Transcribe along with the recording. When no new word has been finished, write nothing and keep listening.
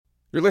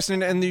You're listening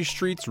to In These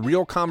Streets,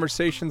 real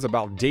conversations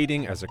about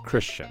dating as a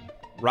Christian.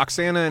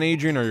 Roxana and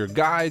Adrian are your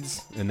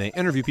guides, and they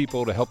interview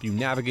people to help you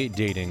navigate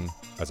dating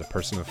as a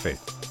person of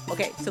faith.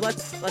 Okay, so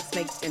let's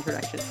make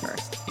introductions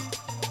first.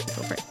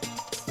 Feel free.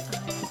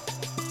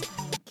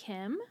 I'm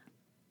Kim.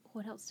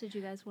 What else did you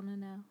guys want to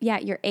know? Yeah,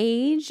 your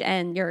age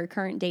and your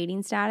current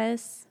dating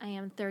status. I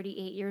am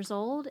 38 years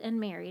old and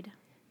married.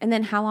 And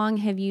then how long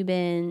have you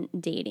been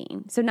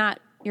dating? So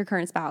not your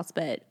current spouse,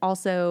 but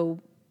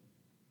also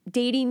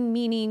dating,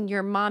 meaning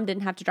your mom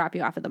didn't have to drop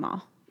you off at the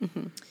mall.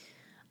 Mm-hmm.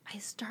 I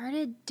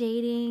started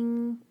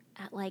dating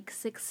at like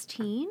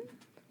 16,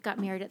 got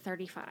married at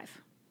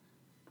 35.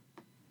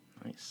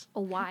 Nice.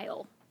 A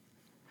while.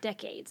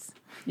 Decades.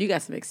 You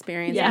got some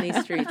experience in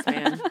these streets,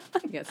 man.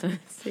 You got some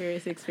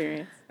serious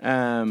experience.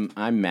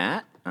 I'm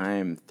Matt.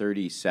 I'm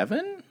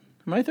 37.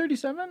 Am I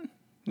 37?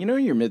 You know,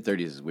 your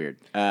mid-30s is weird.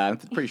 I'm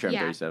pretty sure I'm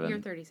 37.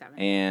 You're 37.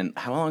 And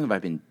how long have I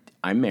been...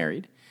 I'm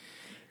married.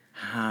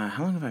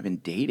 How long have I been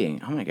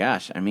dating? Oh, my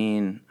gosh. I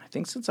mean, I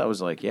think since I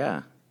was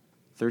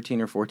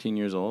 13 or 14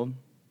 years old.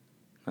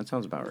 That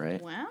sounds about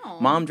right. Wow.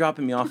 Mom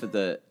dropping me off at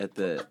the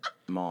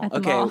mall. At the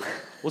mall.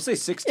 We'll say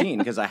 16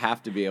 because I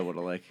have to be able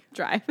to,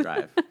 Drive.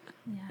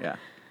 Yeah.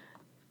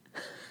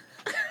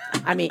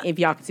 I mean, if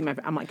y'all can see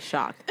I'm like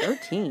shocked.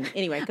 13.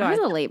 Anyway, go I was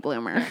ahead. a late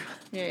bloomer.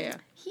 Yeah.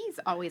 He's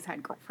always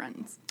had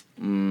girlfriends.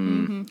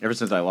 Ever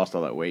since I lost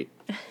all that weight.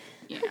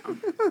 Yeah.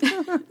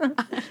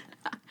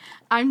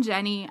 I'm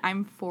Jenny.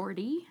 I'm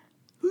 40.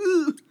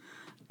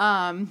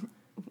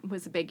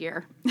 Was a big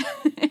year.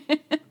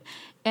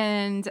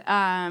 And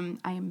I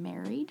am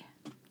married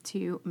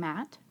to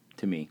Matt.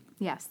 To me.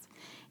 Yes.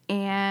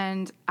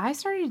 And I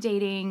started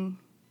dating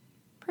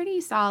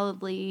pretty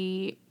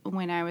solidly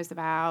when I was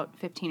about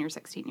 15 or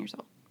 16 years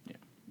old.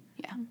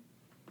 Yeah.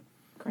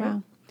 Great.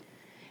 Wow.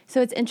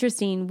 So it's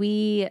interesting.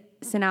 We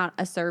sent out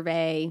a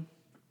survey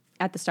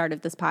at the start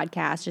of this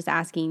podcast just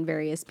asking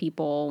various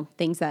people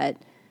things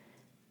that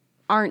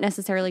aren't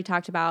necessarily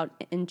talked about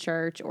in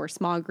church or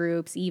small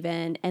groups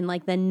even. And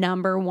the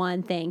number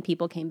one thing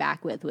people came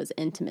back with was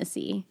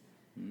intimacy.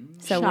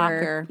 So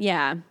Shocker.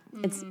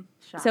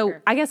 So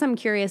I guess I'm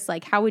curious,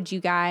 how would you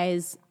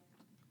guys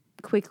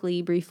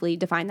quickly, briefly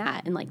define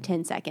that in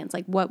 10 seconds?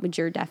 What would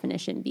your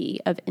definition be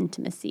of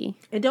intimacy?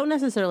 And don't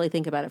necessarily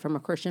think about it from a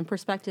Christian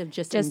perspective,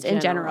 just In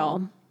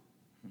general.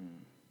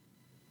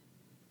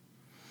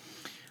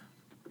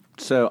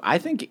 So I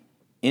think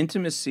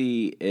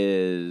intimacy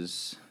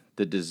is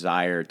the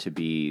desire to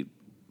be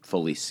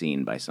fully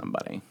seen by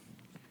somebody.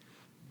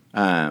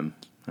 I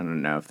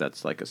don't know if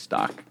that's a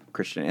stock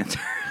Christian answer,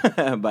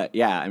 but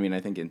yeah, I mean, I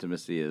think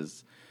intimacy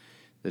is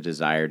the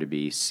desire to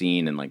be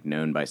seen and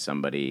known by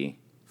somebody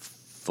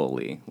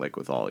fully,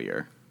 with all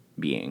your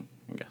being,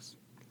 I guess.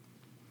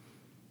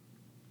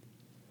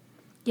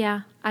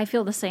 Yeah, I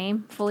feel the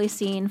same. Fully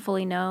seen,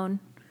 fully known.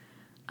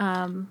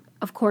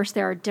 Of course,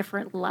 there are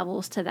different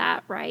levels to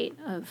that, right?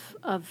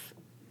 Of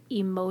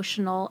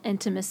emotional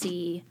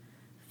intimacy,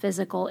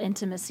 physical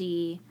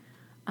intimacy.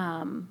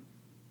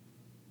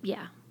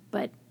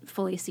 But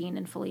fully seen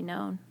and fully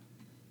known.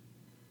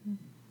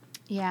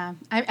 Yeah.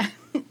 I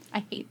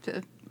hate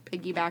to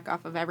piggyback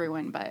off of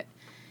everyone, but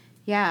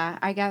yeah,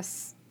 I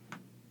guess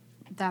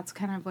that's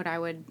kind of what I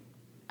would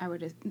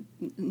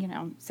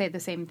say the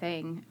same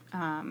thing.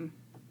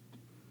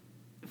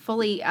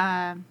 Fully,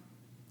 I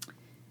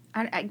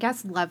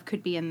guess love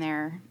could be in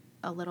there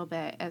a little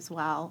bit as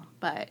well,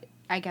 but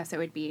I guess it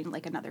would be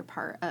another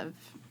part of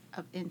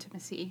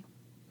intimacy.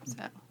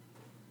 So.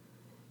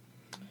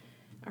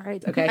 All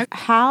right. Okay.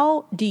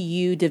 How do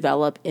you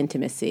develop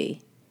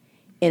intimacy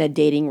in a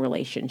dating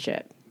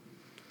relationship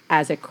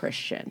as a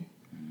Christian?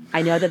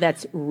 I know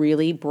that's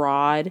really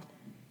broad.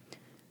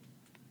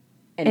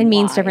 And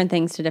means wide. different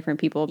things to different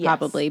people, Yes.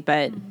 probably,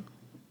 but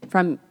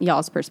from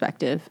y'all's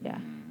perspective. Yeah.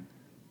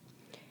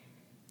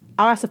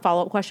 I'll ask a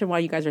follow-up question while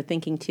you guys are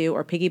thinking too,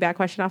 or piggyback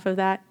question off of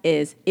that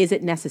is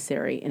it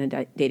necessary in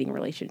a dating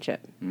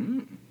relationship?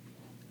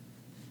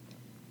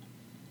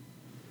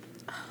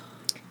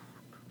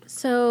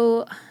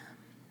 So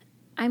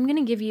I'm going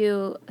to give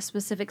you a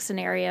specific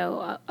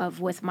scenario of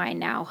with my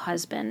now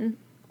husband.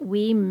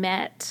 We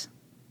met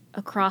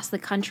across the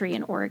country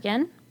in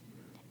Oregon,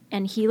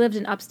 and he lived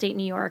in upstate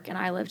New York, and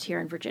I lived here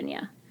in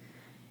Virginia.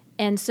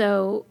 And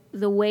so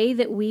the way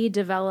that we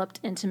developed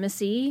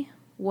intimacy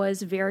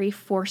was very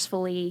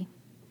forcefully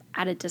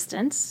at a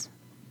distance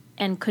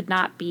and could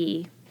not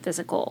be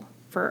physical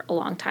for a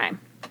long time,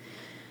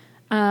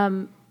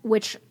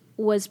 which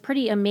was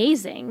pretty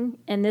amazing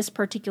in this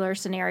particular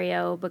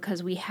scenario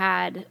because we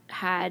had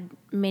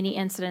many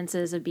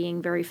incidences of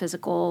being very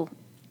physical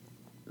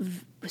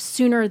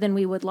sooner than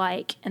we would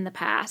like in the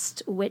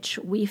past, which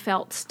we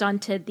felt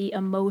stunted the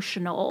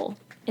emotional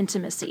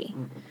intimacy.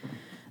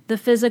 The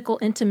physical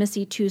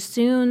intimacy too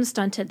soon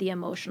stunted the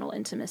emotional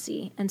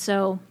intimacy. And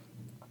so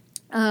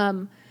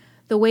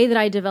the way that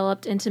I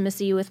developed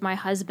intimacy with my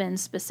husband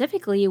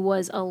specifically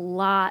was a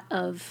lot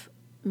of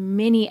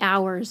many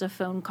hours of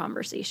phone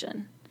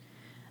conversation,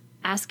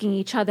 asking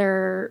each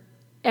other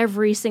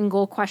every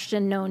single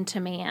question known to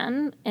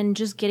man and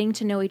just getting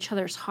to know each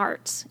other's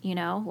hearts,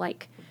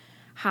 like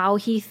how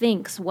he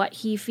thinks, what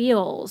he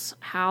feels,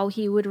 how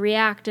he would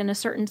react in a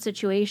certain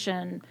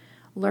situation,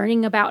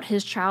 learning about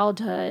his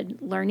childhood,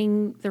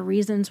 learning the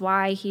reasons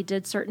why he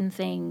did certain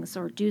things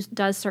or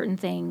does certain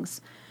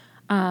things.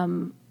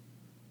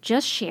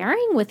 Just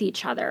sharing with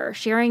each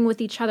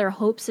other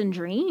hopes and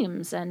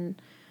dreams and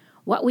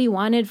what we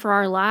wanted for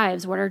our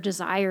lives, what our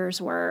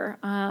desires were.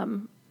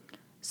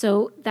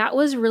 So that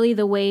was really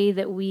the way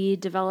that we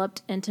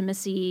developed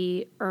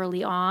intimacy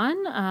early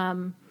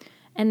on.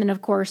 And then,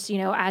 of course,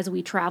 as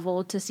we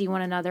traveled to see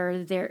one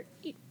another,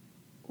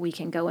 we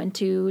can go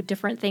into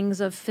different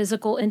things of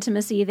physical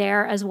intimacy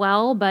there as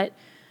well. But,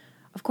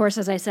 of course,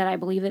 as I said, I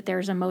believe that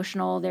there's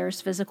emotional, there's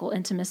physical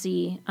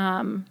intimacy.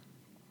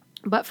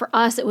 But for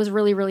us, it was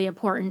really, really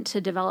important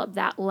to develop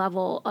that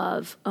level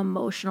of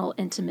emotional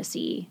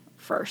intimacy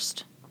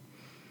first.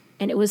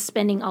 And it was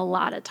spending a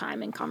lot of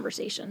time in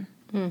conversation.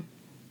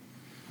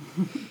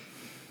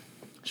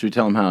 Should we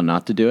tell them how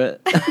not to do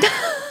it?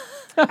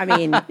 I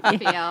mean,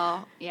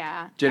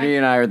 Yeah. Jenny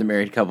and I are the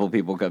married couple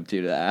people come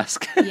to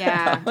ask.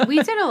 Yeah,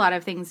 we did a lot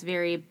of things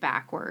very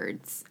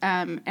backwards.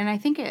 And I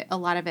think a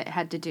lot of it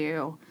had to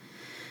do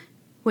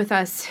with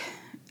us,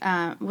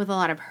 with a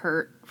lot of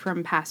hurt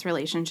from past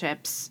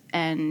relationships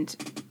and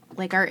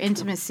like our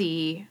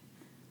intimacy.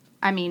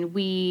 I mean,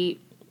 we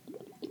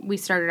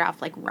started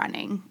off like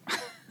running.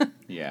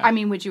 Yeah. I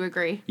mean, would you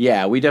agree?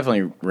 Yeah, we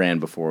definitely ran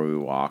before we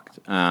walked.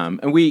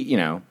 And we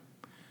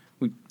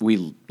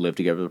lived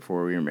together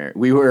before we were married.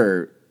 We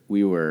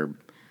were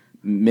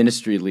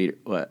ministry leader.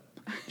 What?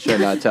 Should I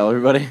not tell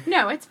everybody?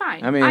 No, it's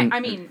fine. I mean, I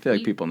mean, I feel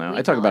like people know. we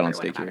I talk tell about it on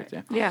everyone Stake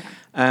about Here. it.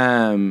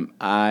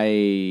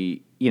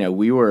 yeah.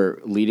 We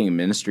were leading a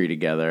ministry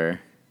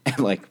together and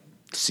like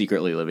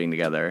secretly living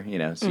together,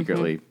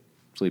 secretly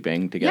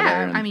sleeping together.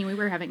 Yeah, and, I mean, we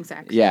were having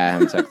sex. yeah,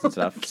 having sex and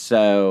stuff.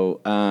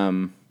 So,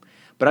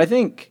 but I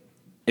think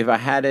if I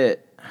had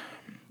it,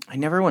 I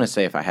never want to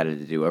say if I had it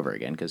to do over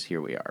again, because here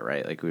we are,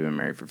 right? Like we've been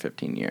married for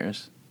 15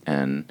 years.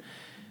 And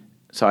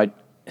so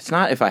it's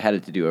not if I had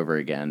it to do over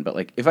again, but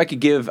like if I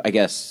could give, I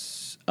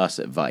guess, us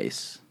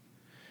advice,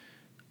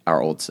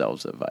 our old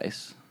selves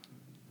advice,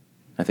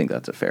 I think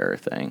that's a fairer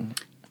thing.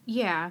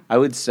 Yeah. I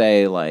would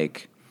say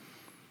like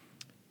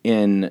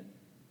in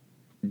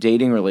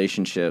dating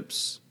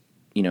relationships,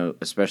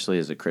 especially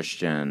as a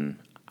Christian,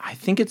 I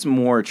think it's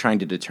more trying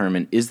to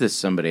determine, is this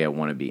somebody I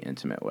want to be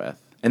intimate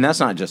with? And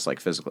that's not just like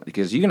physical,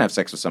 because you can have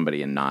sex with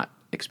somebody and not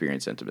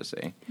experience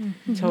intimacy.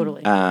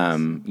 Totally.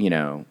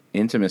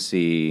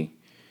 Intimacy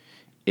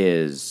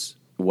is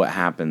what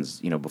happens,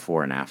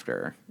 before and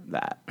after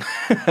that.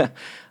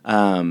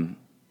 And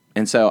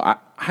so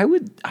I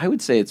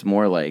would say it's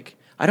more like,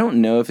 I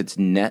don't know if it's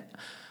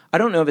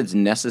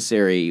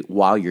necessary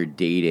while you're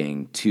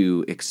dating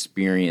to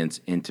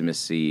experience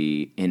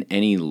intimacy in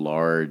any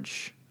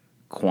large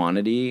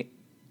quantity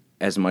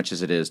as much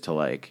as it is to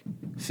like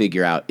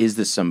figure out, is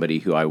this somebody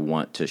who I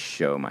want to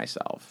show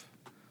myself?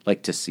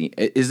 Like to see,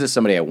 is this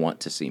somebody I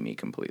want to see me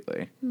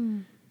completely?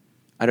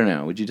 I don't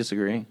know. Would you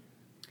disagree?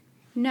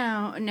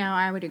 No,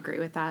 I would agree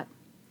with that.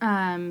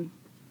 I'm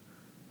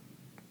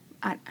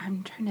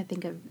trying to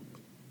think of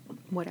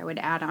what I would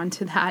add on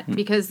to that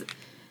because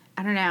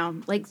I don't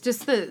know, like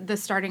just the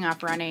starting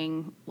off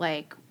running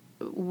like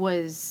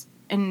was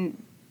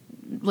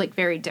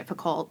very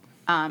difficult.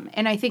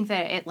 And I think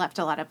that it left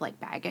a lot of like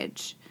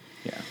baggage.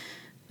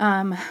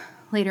 Yeah.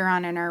 Later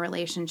on in our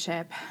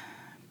relationship,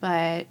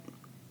 but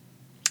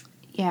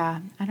yeah,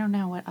 I don't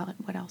know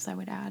what else I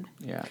would add.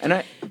 Yeah,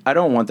 and I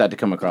don't want that to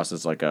come across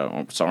as like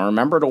so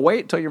remember to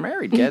wait till you're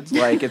married, kids.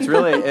 Like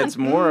it's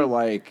more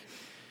like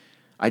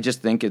I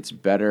just think it's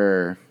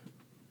better.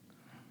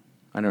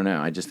 I don't know.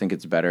 I just think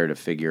it's better to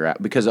figure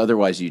out, because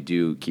otherwise you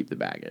do keep the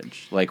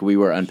baggage. Like we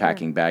were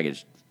unpacking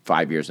baggage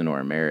 5 years into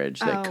our marriage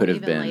that could have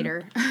even been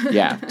later.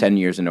 10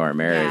 years into our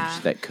marriage Yeah.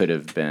 that could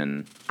have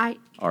been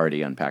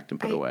already unpacked and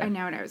put away. I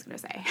know what I was going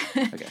to say.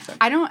 Okay, sorry.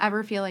 I don't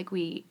ever feel like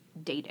we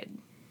dated.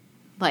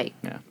 Like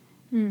Yeah.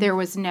 there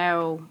was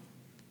no,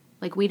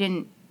 like we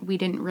didn't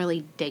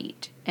really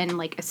date and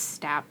like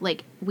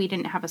we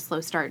didn't have a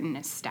slow start and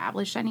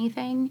establish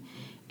anything.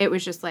 It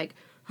was just like,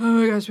 oh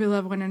my gosh, we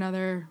love one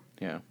another.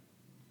 Yeah.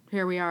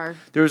 Here we are.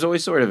 There was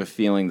always sort of a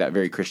feeling, that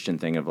very Christian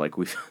thing of like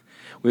we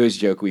always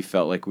joke we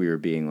felt like we were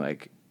being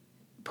like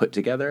put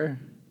together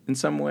in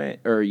some way,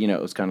 or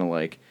it was kind of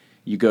like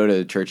you go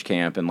to church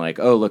camp and like,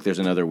 oh look, there's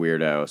another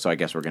weirdo, so I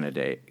guess we're gonna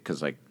date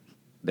because like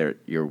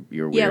you're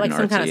weird. Yeah, like and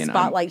some kind artsy of and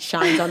spotlight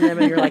shines on them,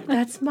 and you're like,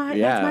 that's my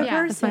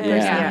person.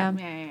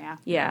 Yeah.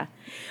 Yeah.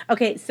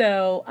 Okay,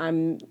 so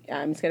I'm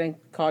just gonna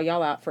call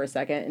y'all out for a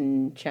second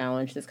and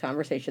challenge this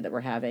conversation that we're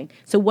having.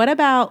 So what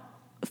about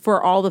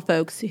for all the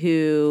folks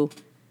who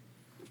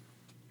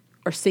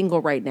are single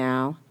right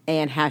now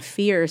and have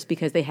fears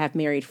because they have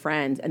married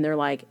friends, and they're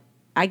like,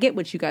 I get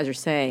what you guys are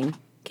saying,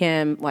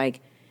 Kim,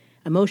 like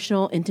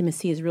emotional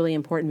intimacy is really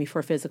important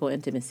before physical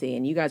intimacy,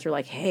 and you guys are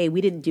like, hey,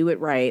 we didn't do it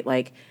right.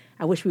 Like,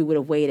 I wish we would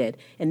have waited.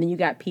 And then you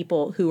got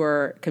people who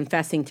are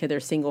confessing to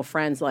their single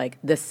friends, like,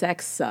 the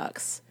sex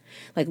sucks.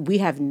 Like, we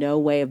have no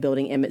way of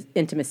building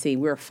intimacy.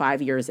 We're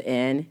 5 years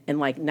in. And,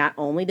 like, not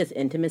only does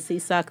intimacy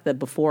suck, the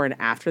before and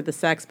after the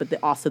sex, but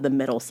also the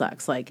middle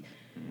sucks. Like,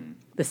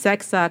 the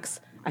sex sucks.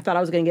 I thought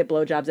I was going to get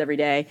blowjobs every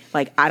day.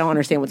 Like, I don't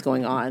understand what's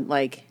going on.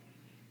 Like,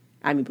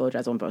 I mean,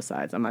 blowjobs on both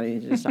sides. I'm not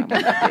even just talking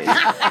about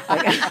that.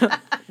 Like,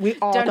 we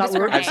all Don't thought we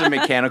were. I have some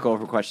mechanical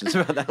questions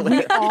about that later.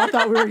 We all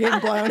thought we were getting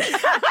blown.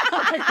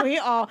 Like, we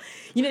all,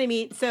 you know what I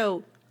mean?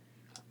 So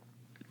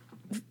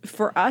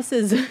for us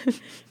as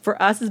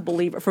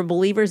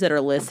believers that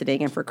are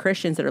listening, and for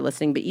Christians that are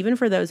listening, but even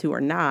for those who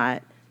are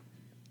not,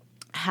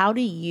 how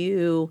do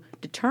you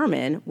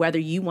determine whether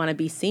you want to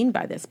be seen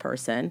by this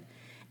person?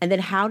 And then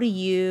how do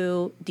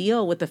you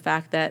deal with the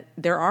fact that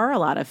there are a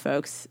lot of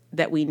folks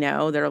that we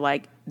know that are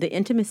like, the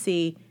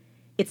intimacy,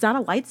 it's not a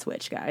light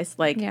switch, guys.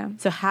 Like,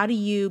 so how do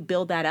you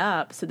build that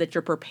up so that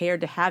you're prepared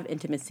to have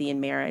intimacy in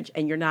marriage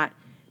and you're not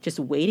just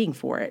waiting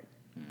for it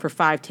for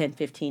 5, 10,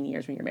 15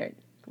 years when you're married?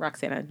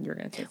 Roxana, you're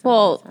going to say something.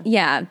 Well,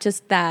 yeah,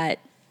 just that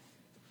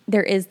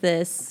there is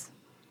this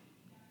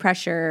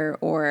pressure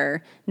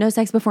or no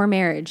sex before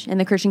marriage in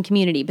the Christian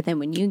community, but then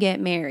when you get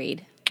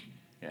married,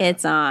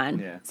 it's on.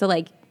 Yeah. So,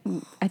 like,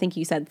 I think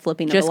you said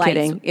flipping Just a light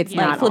kidding. It's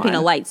like not flipping on.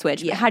 a light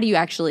switch. But how do you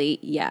actually,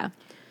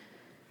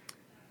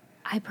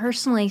 I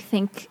personally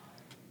think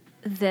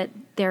that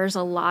there's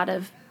a lot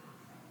of,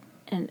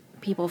 and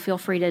people feel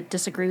free to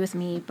disagree with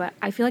me, but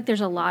I feel like there's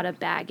a lot of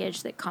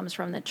baggage that comes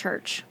from the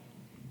church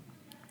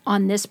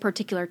on this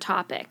particular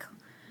topic.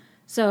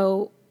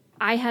 So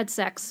I had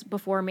sex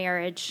before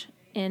marriage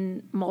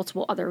in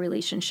multiple other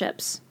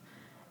relationships,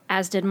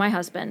 as did my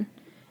husband.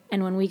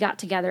 And when we got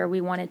together, we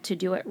wanted to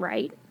do it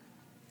right.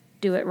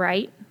 Do it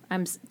right.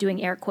 I'm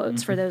doing air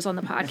quotes for those on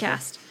the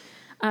podcast.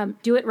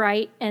 Do it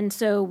right. And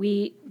so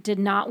we did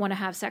not want to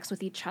have sex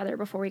with each other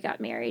before we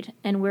got married.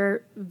 And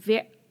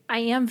I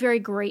am very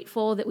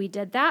grateful that we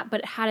did that,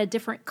 but it had a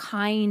different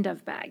kind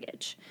of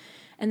baggage.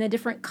 And the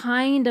different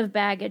kind of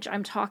baggage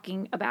I'm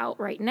talking about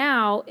right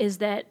now is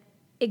that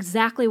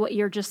exactly what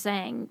you're just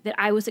saying, that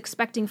I was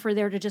expecting for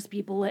there to just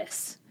be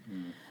bliss.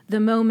 The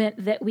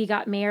moment that we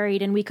got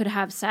married and we could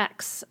have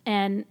sex,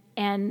 and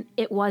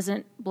it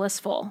wasn't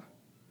blissful.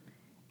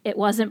 It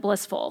wasn't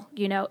blissful.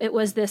 You know, it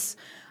was this,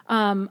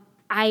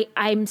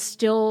 I'm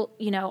still,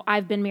 you know,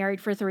 I've been married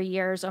for 3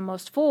 years,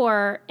 almost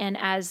 4. And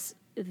as,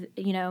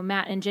 you know,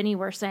 Matt and Jenny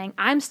were saying,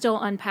 I'm still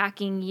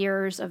unpacking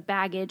years of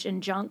baggage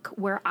and junk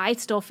where I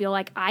still feel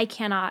like I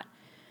cannot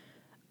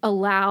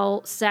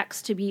allow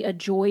sex to be a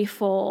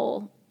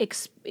joyful,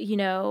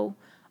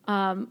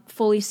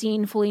 fully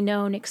seen, fully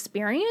known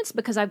experience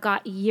because I've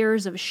got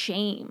years of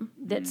shame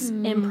that's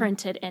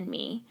imprinted in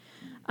me.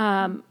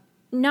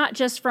 Not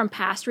just from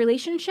past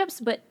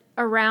relationships, but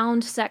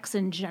around sex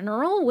in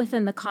general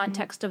within the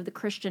context of the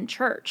Christian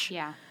church.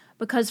 Yeah.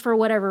 Because for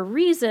whatever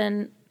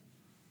reason,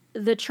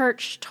 the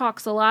church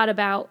talks a lot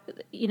about,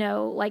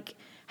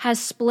 has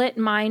split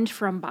mind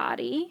from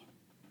body,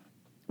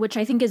 which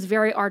I think is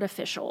very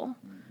artificial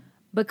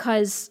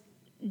because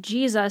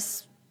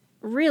Jesus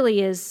really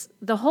is,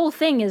 the whole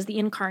thing is the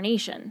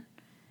incarnation.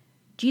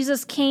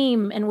 Jesus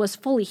came and was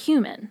fully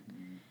human.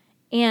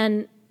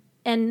 And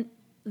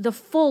the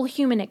full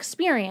human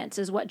experience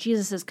is what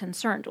Jesus is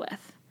concerned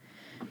with.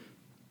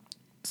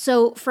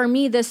 So for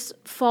me, this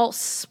false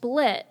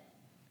split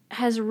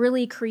has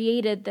really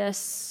created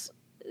this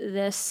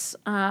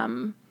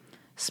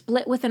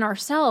split within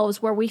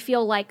ourselves where we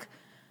feel like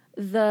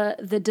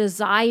the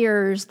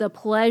desires, the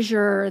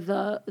pleasure,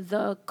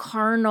 the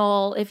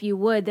carnal, if you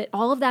would, that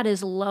all of that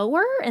is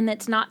lower and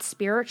that's not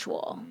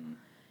spiritual.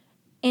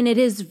 And it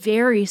is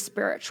very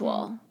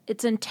spiritual.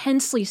 It's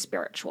intensely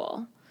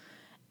spiritual.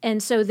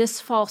 And so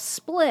this false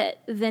split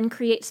then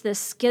creates this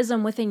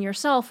schism within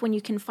yourself when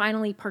you can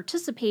finally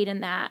participate in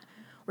that,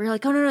 where you're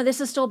like, oh, no,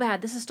 this is still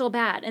bad. This is still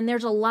bad. And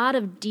there's a lot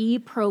of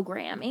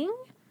deprogramming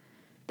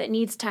that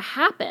needs to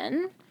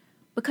happen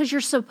because you're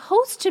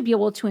supposed to be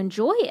able to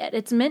enjoy it.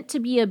 It's meant to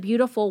be a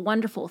beautiful,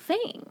 wonderful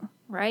thing,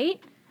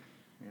 right?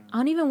 Yeah. I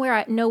don't even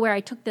know where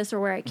I took this or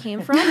where I came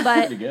from,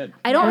 but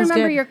I don't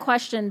remember your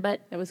question,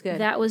 but that was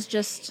good. That was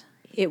just...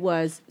 It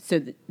was,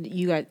 so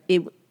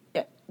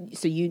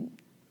you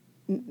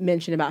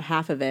mentioned about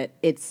half of it.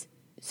 It's,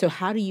 so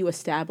how do you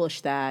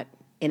establish that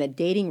in a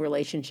dating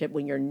relationship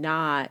when you're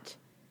not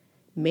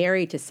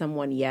married to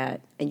someone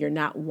yet and you're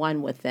not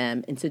one with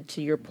them? And so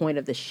to your point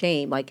of the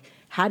shame, like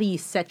how do you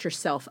set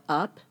yourself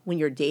up when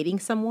you're dating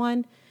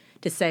someone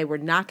to say, we're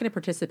not going to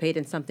participate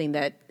in something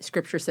that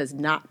Scripture says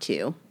not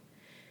to,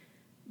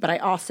 but I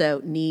also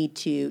need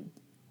to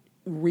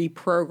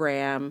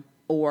reprogram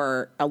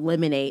or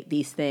eliminate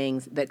these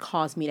things that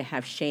cause me to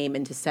have shame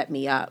and to set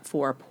me up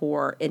for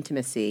poor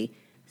intimacy,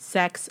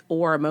 sex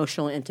or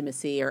emotional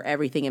intimacy or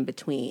everything in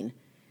between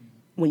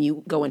when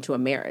you go into a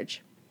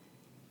marriage.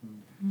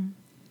 Mm-hmm.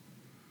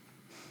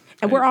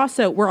 And we're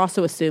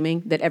also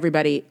assuming that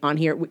everybody on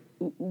here,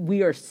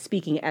 we are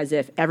speaking as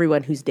if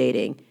everyone who's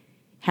dating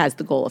has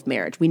the goal of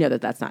marriage. We know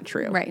that that's not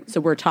true. Right. So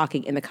we're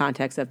talking in the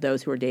context of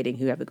those who are dating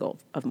who have the goal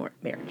of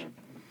marriage.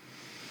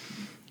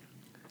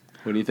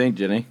 What do you think,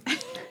 Jenny?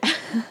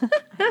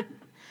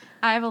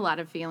 I have a lot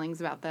of feelings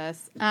about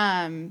this.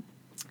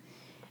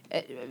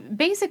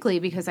 Basically,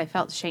 because I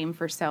felt shame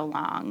for so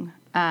long.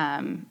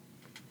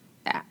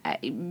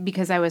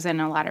 Because I was in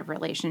a lot of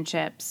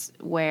relationships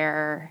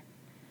where,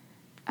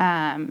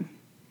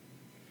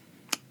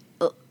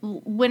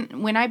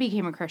 when I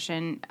became a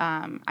Christian,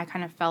 I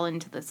kind of fell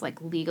into this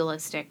like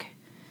legalistic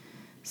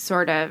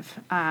sort of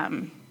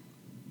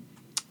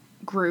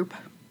group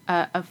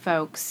of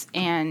folks,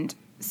 and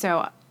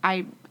so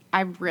I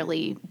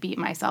really beat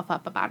myself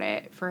up about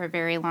it for a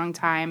very long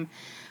time.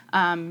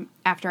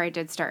 After I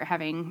did start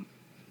having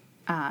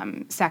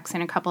sex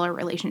in a couple of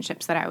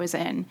relationships that I was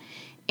in.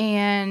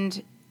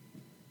 And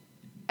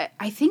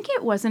I think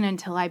it wasn't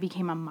until I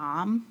became a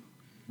mom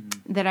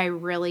that I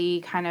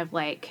really kind of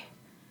like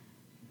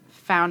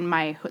found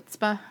my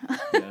chutzpah,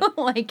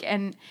 like,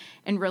 and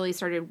really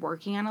started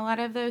working on a lot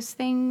of those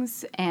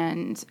things,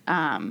 and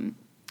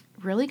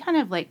really kind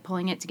of like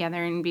pulling it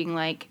together and being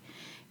like,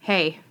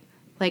 hey,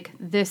 like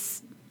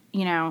this,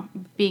 you know,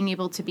 being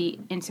able to be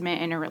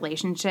intimate in a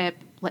relationship,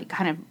 like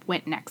kind of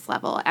went next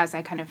level as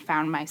I kind of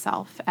found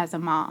myself as a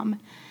mom,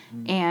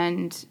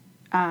 and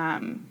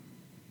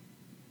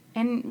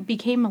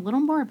became a little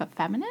more of a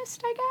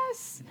feminist, I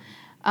guess.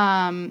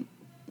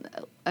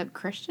 A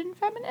Christian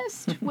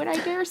feminist, would I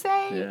dare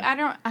say?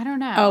 Yeah. I don't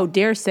know. Oh,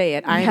 dare say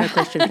it. I am a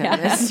Christian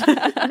feminist.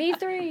 Me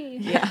three.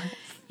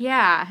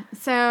 Yeah.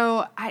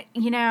 So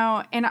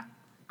and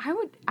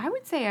I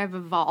would say I've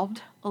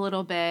evolved a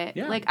little bit.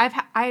 Yeah. Like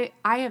I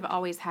have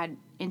always had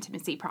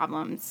intimacy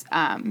problems.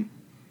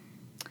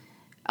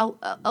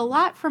 A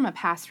lot from a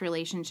past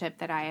relationship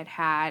that I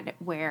had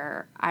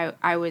where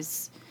I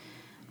was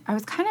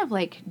kind of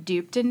like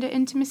duped into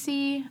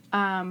intimacy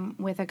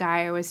with a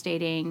guy I was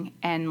dating,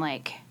 and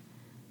like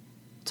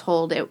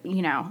told it,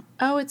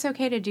 oh, it's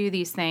okay to do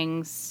these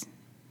things,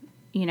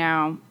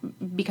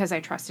 because I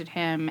trusted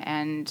him,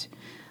 and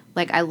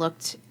like I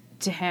looked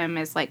to him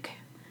as like,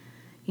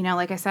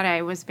 like I said,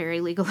 I was very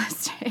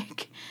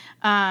legalistic.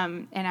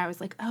 And I was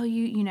like, oh,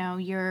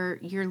 you're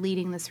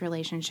leading this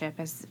relationship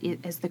as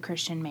the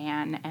Christian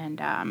man.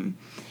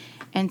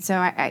 And so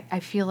I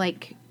feel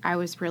like I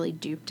was really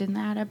duped in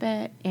that a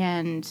bit,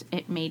 and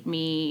it made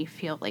me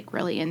feel like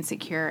really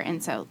insecure.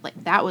 And so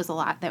like that was a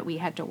lot that we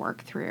had to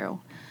work through,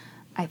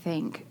 I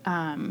think.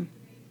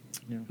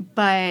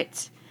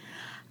 But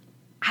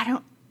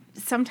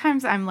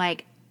sometimes I'm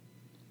like,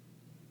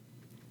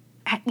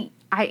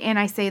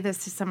 I say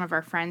this to some of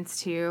our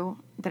friends too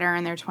that are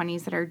in their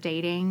 20s that are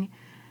dating.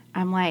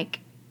 I'm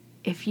like,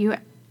 if you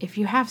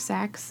have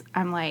sex,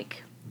 I'm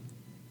like,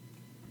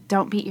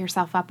 don't beat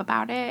yourself up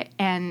about it.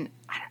 And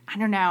I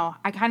don't know.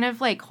 I kind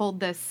of like hold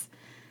this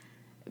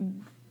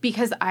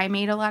because I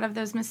made a lot of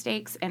those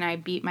mistakes, and I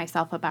beat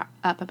myself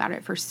up about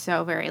it for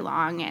so very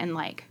long, and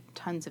like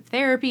tons of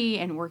therapy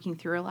and working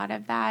through a lot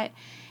of that.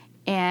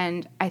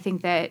 And I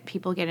think that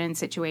people get in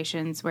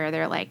situations where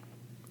they're like,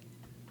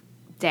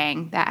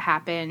 dang, that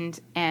happened.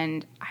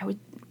 And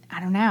I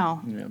don't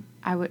know. Yeah.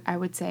 I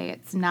would say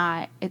it's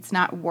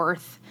not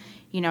worth,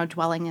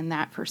 dwelling in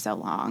that for so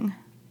long.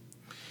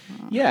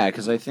 Yeah,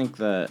 because I think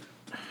that,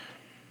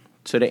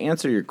 so to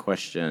answer your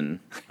question,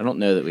 I don't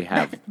know that we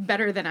have...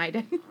 Better than I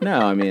did. No,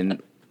 I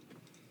mean,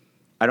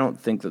 I don't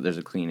think that there's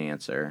a clean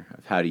answer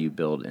of how do you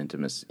build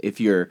intimacy. If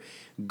your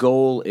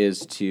goal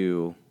is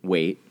to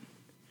wait,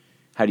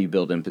 how do you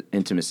build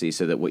intimacy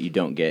so that what you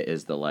don't get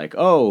is the like,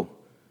 oh,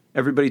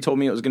 everybody told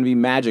me it was going to be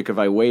magic if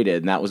I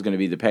waited, and that was going to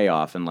be the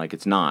payoff, and like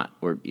it's not.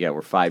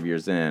 We're 5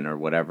 years in or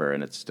whatever,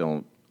 and I'm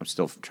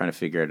still trying to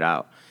figure it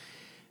out.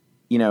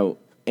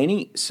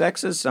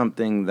 Sex is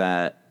something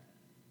that,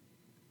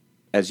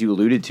 as you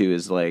alluded to,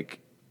 is like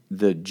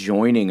the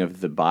joining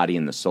of the body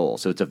and the soul.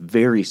 So it's a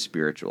very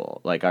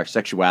spiritual. Like our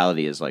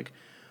sexuality is like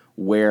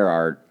where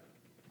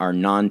our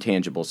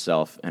non-tangible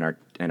self and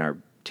our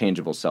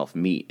tangible self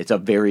meet. It's a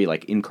very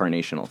like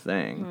incarnational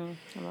thing.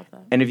 I love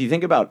that. And if you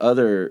think about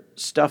other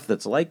stuff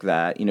that's like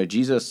that,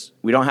 Jesus,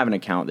 we don't have an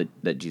account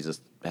that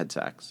Jesus had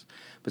sex,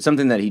 but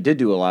something that he did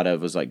do a lot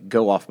of was like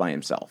go off by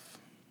himself.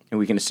 And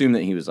we can assume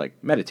that he was like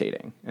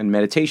meditating. And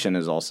meditation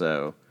is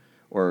also,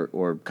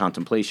 or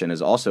contemplation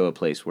is also a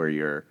place where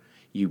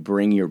you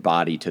bring your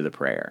body to the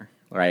prayer,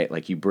 right?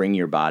 Like you bring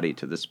your body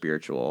to the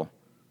spiritual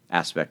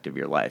aspect of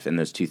your life, and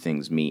those two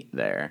things meet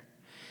there.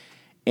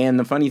 And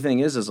the funny thing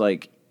is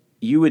like,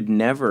 you would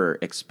never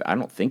expect, I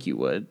don't think you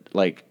would,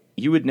 like,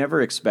 you would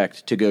never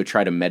expect to go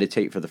try to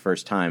meditate for the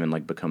first time and,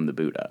 like, become the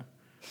Buddha.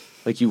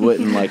 Like, you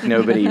wouldn't, like,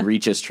 nobody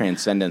reaches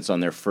transcendence on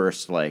their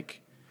first,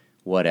 like,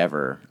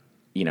 whatever,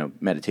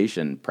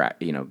 meditation,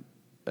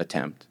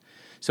 attempt.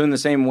 So in the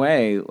same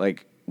way,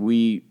 like,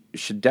 we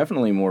should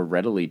definitely more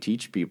readily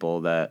teach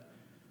people that,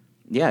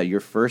 yeah,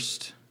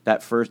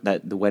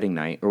 the wedding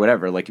night or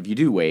whatever, like, if you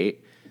do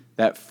wait,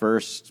 that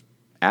first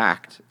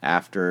act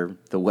after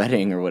the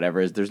wedding or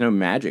whatever there's no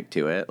magic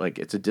to it. Like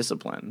it's a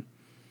discipline.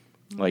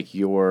 Like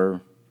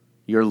you're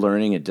You're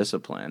learning a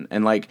discipline.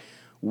 And like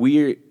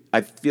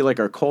I feel like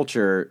our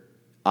culture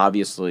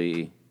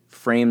obviously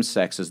frames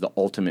sex as the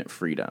ultimate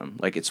freedom.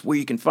 Like it's where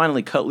you can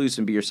finally cut loose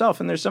and be yourself.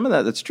 And there's some of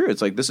that that's true.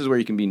 It's like this is where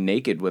you can be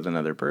naked with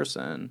another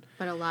person.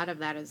 But a lot of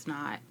that is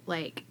not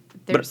like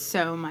there's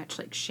so much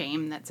like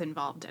shame that's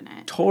involved in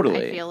it.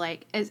 Totally. I feel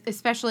like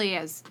especially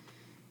as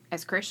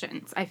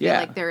Christians, I feel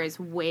like there is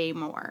way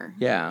more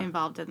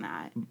involved in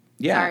that.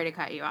 Yeah. Sorry to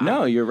cut you off.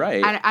 No, you're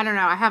right. I don't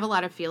know. I have a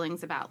lot of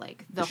feelings about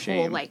like the whole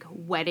shame. like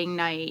wedding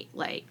night,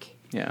 like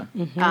Yeah.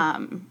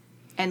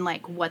 and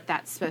like what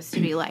that's supposed to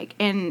be like.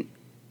 And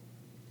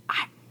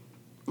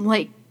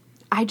I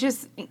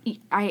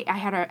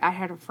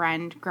had a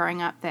friend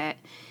growing up that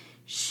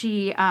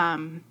she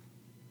came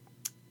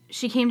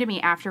to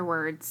me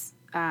afterwards,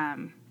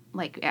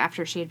 like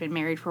after she had been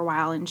married for a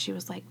while, and she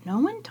was like, no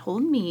one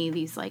told me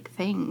these like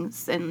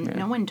things, and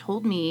no one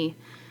told me,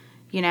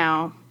 you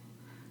know,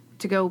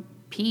 to go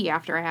pee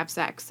after I have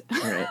sex.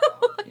 Right.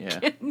 Yeah.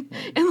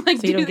 and like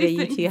So you don't get a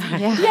these UTI.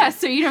 things. Yeah,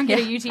 so you don't get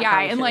a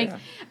UTI. And like,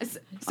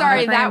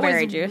 sorry, that was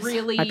cranberry juice.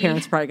 really. My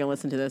parents are probably gonna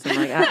listen to this. I'm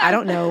like, I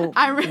don't know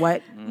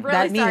what really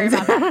that sorry means.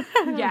 about that.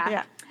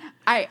 Yeah.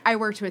 Yeah. I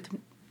worked with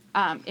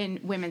in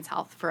women's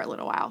health for a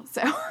little while,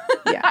 so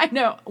Yeah. I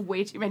know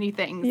way too many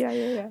things.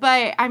 Yeah.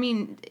 But I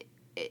mean,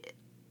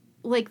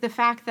 like the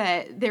fact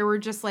that there were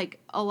just like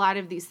a lot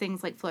of these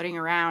things like floating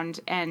around,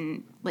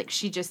 and like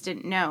she just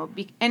didn't know,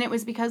 and it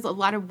was because a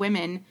lot of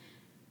women.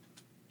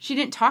 She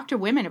didn't talk to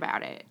women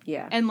about it.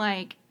 Yeah. And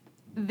like,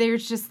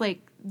 there's just like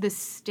this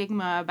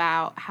stigma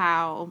about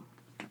how,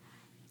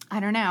 I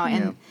don't know.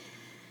 And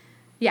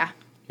yeah.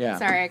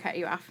 Sorry, I cut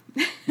you off.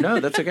 No,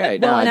 that's okay.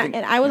 Well, No,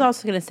 and I was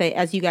also going to say,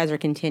 as you guys are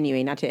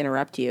continuing, not to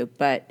interrupt you,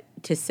 but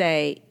to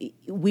say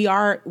we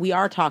are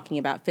talking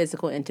about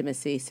physical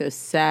intimacy, so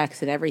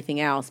sex and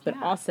everything else, but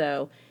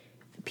also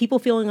people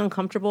feeling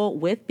uncomfortable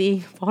with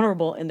being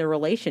vulnerable in their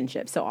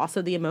relationship. So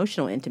also the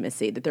emotional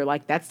intimacy that they're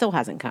like, that still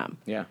hasn't come.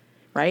 Yeah.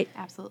 Right?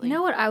 Absolutely. You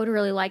know what I would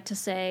really like to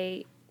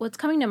say? What's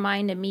coming to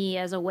mind to me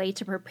as a way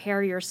to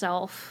prepare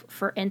yourself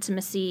for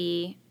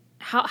intimacy?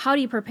 How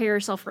do you prepare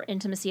yourself for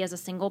intimacy as a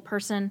single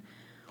person?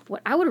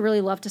 What I would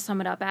really love to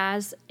sum it up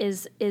as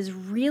is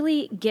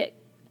really get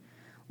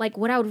like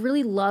what I would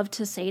really love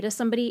to say to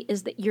somebody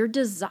is that your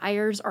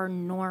desires are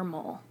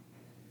normal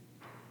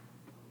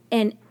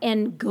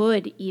and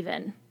good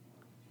even,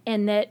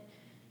 and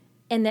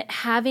that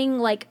having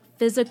like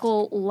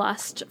physical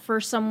lust for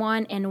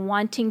someone and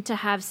wanting to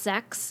have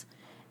sex,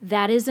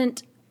 that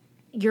isn't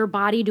your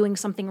body doing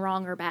something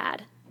wrong or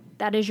bad.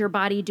 That is your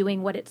body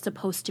doing what it's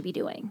supposed to be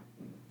doing,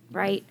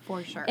 right?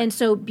 For sure. And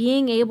so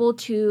being able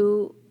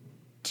to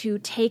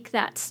take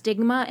that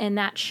stigma and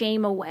that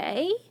shame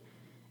away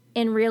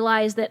and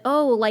realize that,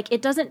 oh, like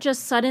it doesn't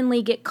just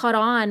suddenly get cut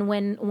on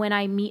when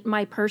I meet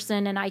my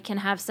person and I can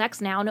have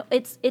sex now. No,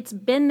 it's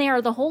been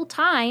there the whole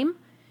time.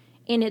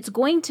 And it's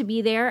going to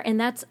be there, and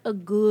that's a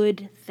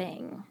good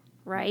thing,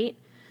 right?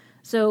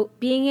 So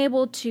being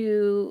able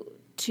to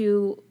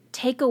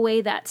take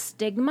away that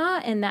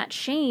stigma and that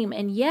shame,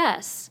 and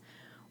yes,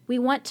 we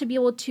want to be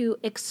able to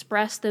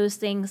express those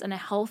things in a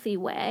healthy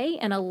way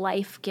and a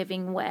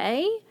life-giving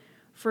way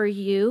for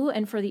you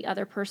and for the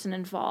other person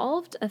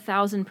involved,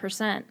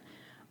 1,000%.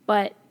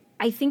 But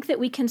I think that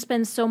we can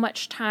spend so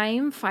much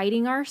time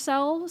fighting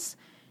ourselves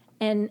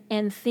and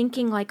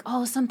thinking like,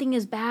 oh, something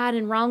is bad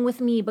and wrong with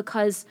me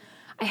because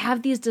I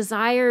have these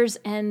desires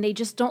and they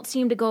just don't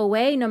seem to go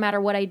away no matter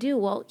what I do.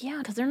 Well, yeah,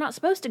 because they're not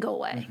supposed to go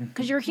away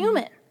because you're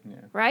human,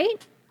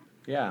 right?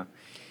 Yeah.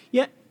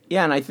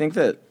 And I think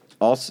that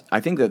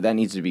that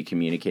needs to be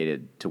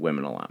communicated to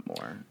women a lot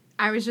more.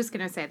 I was just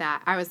going to say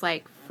that. I was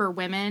like, for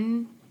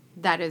women,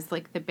 that is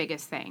like the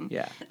biggest thing.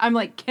 Yeah. I'm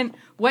like,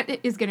 what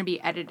is going to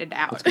be edited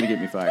out? It's going to get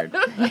me fired.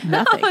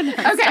 Nothing.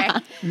 Okay.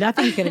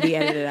 Nothing's going to be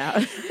edited out.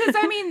 Because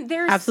I mean,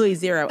 there's Absolutely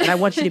zero. And I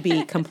want you to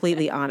be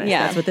completely honest.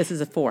 Yeah. That's what this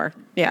is for.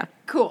 Yeah.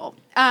 cool.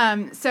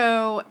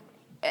 So,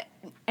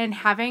 and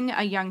having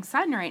a young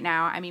son right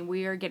now, I mean,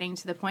 we are getting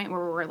to the point where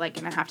we're like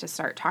going to have to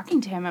start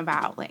talking to him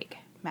about like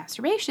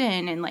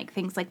masturbation and like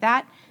things like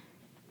that.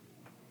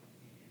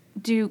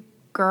 Do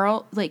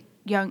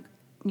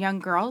young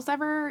girls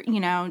ever,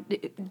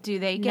 do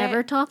they get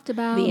Never talked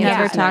about. The Never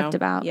answer is talked no.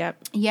 about. Yep.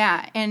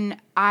 Yeah, and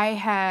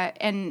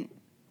and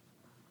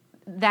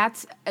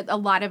that's a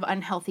lot of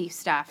unhealthy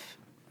stuff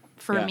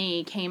for Yeah.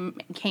 me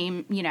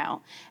came,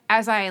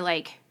 as I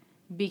like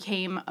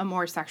became a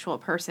more sexual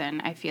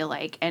person, I feel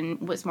like, and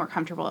was more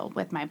comfortable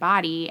with my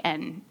body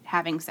and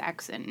having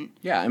sex and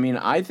Yeah, I mean,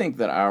 I think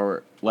that I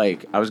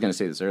was going to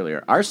say this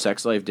earlier, our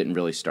sex life didn't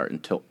really start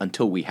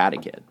until we had a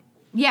kid.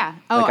 yeah.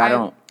 Oh,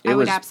 Like, I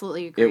would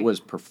absolutely agree. It was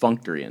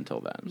perfunctory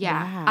until then.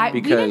 yeah. Wow. We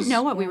Because- didn't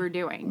know what we were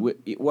doing.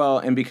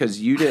 And because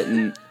you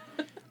didn't,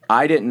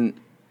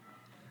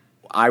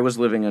 I was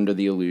living under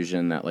the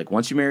illusion that like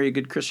once you marry a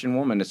good Christian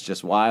woman, it's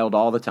just wild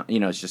all the time.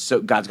 It's just so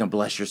God's gonna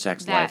bless your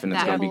sex life and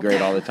it's that gonna be whole great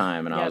thing. all the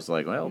time. And I was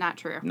like, well, Not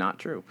true. not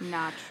true.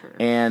 Not true.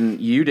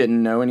 And you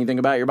didn't know anything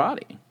about your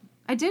body.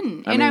 I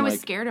didn't, I and mean, I was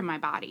like- scared of my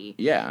body.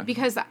 Yeah.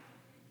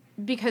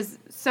 because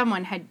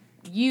someone had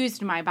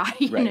used my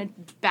body in a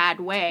Right. bad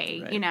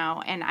way, Right. you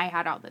know, and I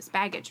had all this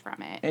baggage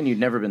from it. And you'd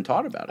never been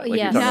taught about it. Like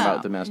Yes. you're talking No.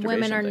 about the masturbation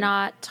Women are thing.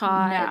 not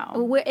taught.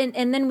 No.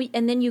 And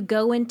then you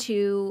go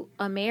into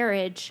a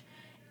marriage,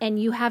 and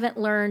you haven't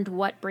learned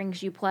what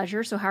brings you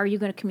pleasure. So how are you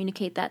going to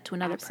communicate that to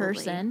another Absolutely.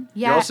 person?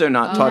 Yeah. You're also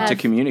not taught to have-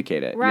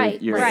 communicate it.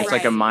 Right, right. It's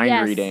like a Right. mind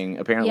Yes. reading.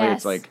 Apparently, Yes.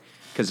 it's like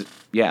because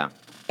yeah.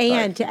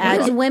 And to add,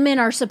 Because women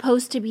are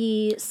supposed to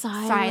be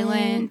silent,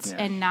 silent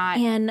and not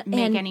and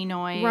make any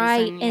noise.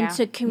 right? And, And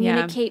to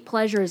communicate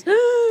pleasures.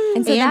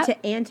 And so that,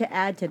 to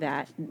add to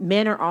that,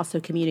 men are also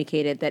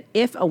communicated that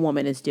if a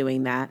woman is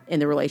doing that in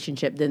the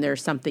relationship, then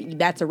there's something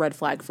that's a red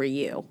flag for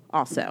you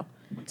also.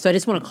 So I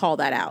just want to call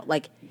that out.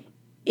 Like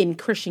in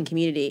Christian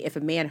community, if a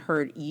man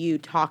heard you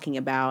talking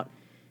about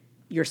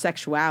your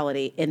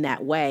sexuality in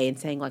that way and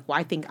saying like, "Well,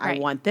 I think I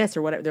Right. want this"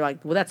 or whatever, they're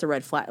like, "Well, that's a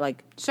red flag."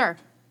 Like Sure.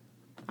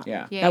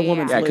 Yeah. Yeah. that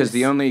woman's Yeah, because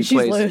the loose. only She's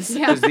place loose.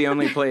 Yeah. because the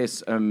only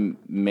place a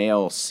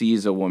male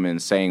sees a woman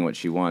saying what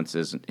she wants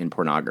is in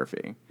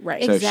pornography.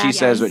 Right. So if she Exactly.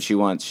 says what she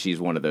wants, she's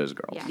one of those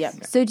girls. Yes.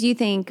 Yep. so do you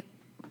think,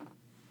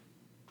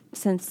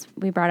 since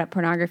we brought up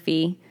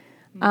pornography,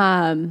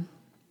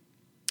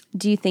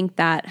 do you think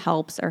that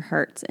helps or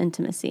hurts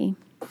intimacy?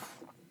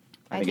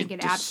 I think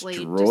it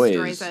absolutely destroys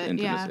destroys it.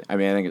 intimacy. Yeah. I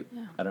mean, I think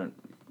I don't.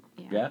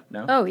 Yeah.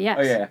 No. Oh, yes.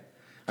 Oh yeah.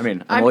 I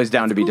mean, I'm always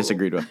down to be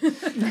disagreed with.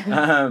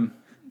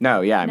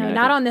 No. Yeah. I mean, No, I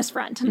not think- on this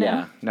front. No.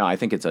 Yeah. No, I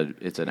think it's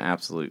an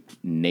absolute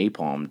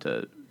napalm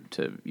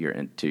to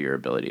your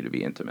ability to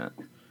be intimate.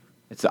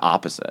 It's the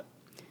opposite,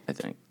 I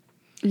think.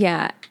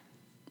 Yeah.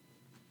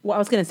 Well, I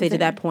was going to say to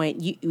that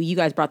point, you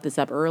guys brought this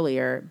up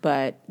earlier,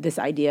 but this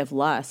idea of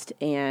lust,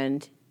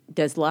 and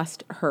does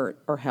lust hurt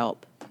or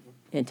help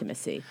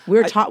intimacy?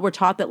 We're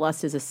taught that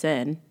lust is a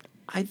sin.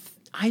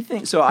 I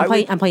think so.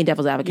 I'm playing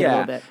devil's advocate a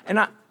little bit. And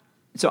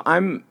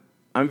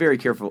I'm very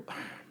careful.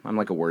 I'm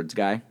like a words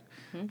guy.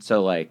 Mm-hmm.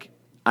 So like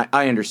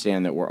I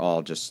understand that we're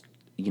all just,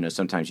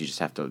 sometimes you just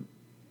have to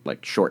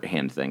like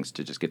shorthand things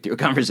to just get through a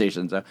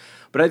conversation. So,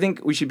 but I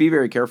think we should be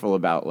very careful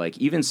about like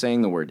even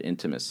saying the word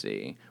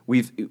intimacy.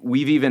 We've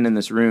even in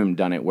this room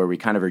done it where we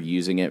kind of are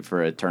using it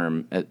for a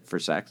term for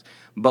sex,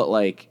 but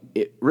like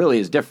it really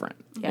is different.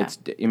 Yeah.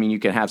 You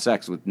can have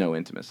sex with no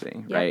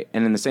intimacy, right?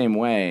 And in the same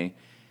way,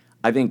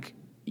 I think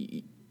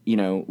we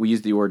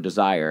use the word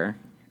desire.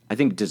 I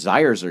think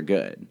desires are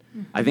good.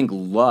 Mm-hmm. I think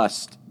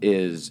lust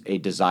is a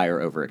desire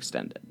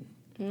overextended.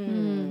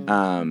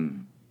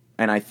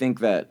 And I think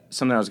that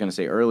something I was going to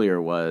say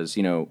earlier was,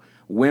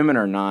 women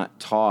are not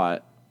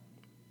taught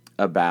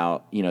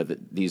about, that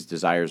these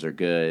desires are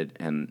good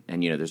and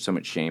there's so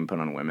much shame put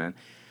on women.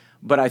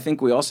 But I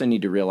think we also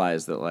need to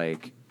realize that,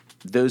 like,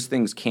 those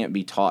things can't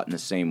be taught in the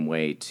same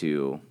way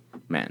to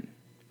men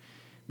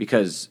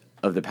because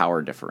of the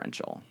power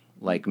differential.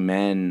 Like,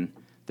 men,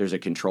 there's a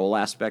control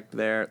aspect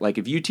there. Like,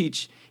 if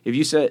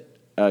you set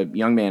a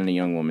young man and a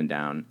young woman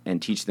down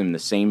and teach them the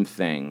same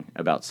thing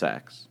about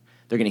sex,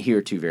 they're going to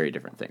hear two very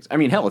different things. I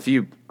mean, hell, if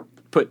you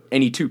put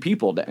any two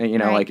people,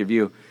 Right. like if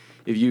you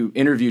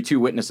interview two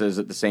witnesses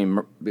at the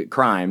same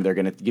crime, they're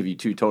going to give you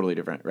two totally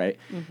different, right?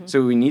 Mm-hmm.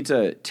 So we need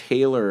to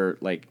tailor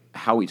like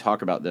how we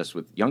talk about this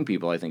with young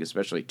people, I think,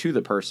 especially to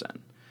the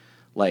person,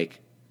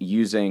 like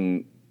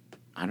using,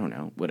 I don't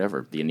know,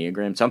 whatever, the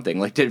Enneagram, something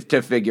like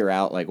to figure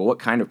out like, well, what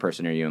kind of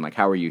person are you and like,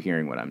 how are you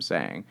hearing what I'm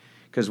saying?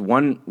 Because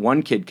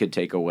one kid could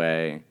take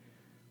away,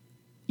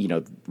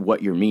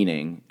 what you're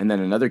meaning, and then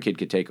another kid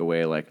could take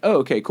away like, oh,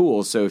 okay,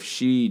 cool. So if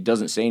she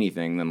doesn't say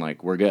anything, then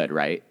like we're good,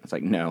 right? It's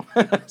like, no,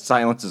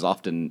 silence is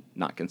often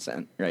not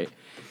consent, right?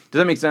 Does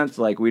that make sense?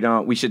 Like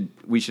we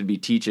should be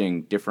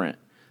teaching different.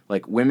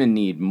 Like women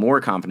need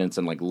more confidence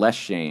and like less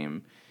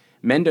shame.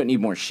 Men don't need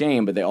more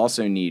shame, but they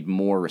also need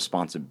more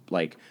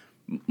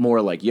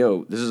more like,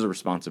 yo, this is a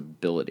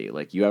responsibility.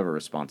 Like you have a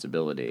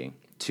responsibility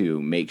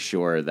to make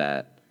sure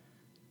that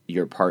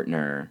your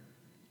partner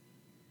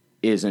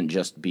isn't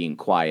just being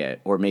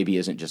quiet, or maybe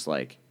isn't just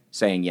like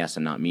saying yes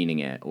and not meaning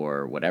it,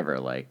 or whatever,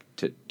 like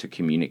to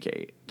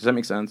communicate. Does that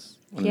make sense?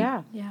 What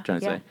I'm trying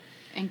to say.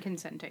 And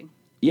consenting.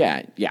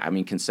 Yeah. I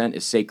mean, consent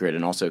is sacred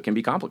and also can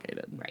be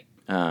complicated. Right.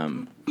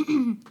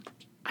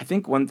 I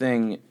think one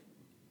thing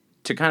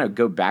to kind of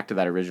go back to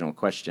that original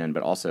question,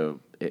 but also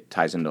it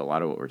ties into a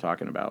lot of what we're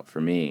talking about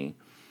for me,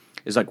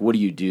 is like, what do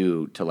you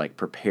do to like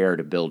prepare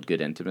to build good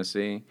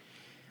intimacy?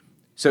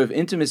 So if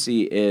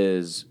intimacy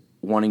is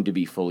wanting to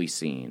be fully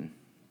seen,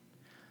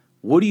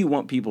 what do you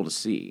want people to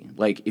see?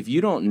 Like, if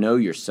you don't know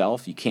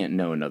yourself, you can't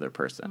know another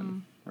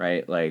person,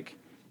 right? Like,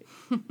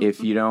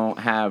 if you don't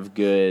have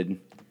good,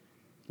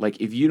 like,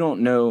 if you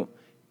don't know,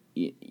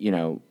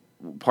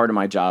 part of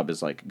my job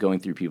is like going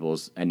through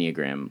people's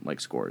Enneagram like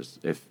scores.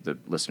 If the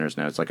listeners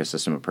know, it's like a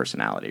system of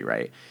personality,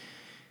 right?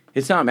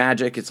 It's not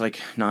magic. It's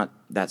like not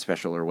that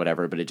special or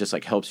whatever, but it just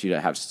like helps you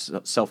to have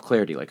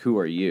self-clarity. Like, who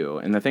are you?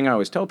 And the thing I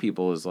always tell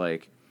people is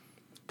like,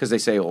 because they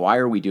say, well, why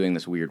are we doing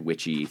this weird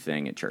witchy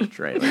thing at church,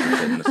 right?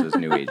 Like, this is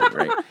New Age,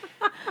 right?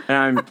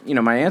 And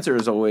my answer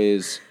is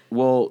always,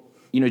 well,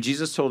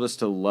 Jesus told us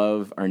to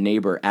love our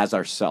neighbor as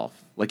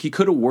ourself. Like, he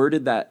could have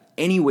worded that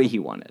any way he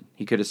wanted.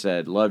 He could have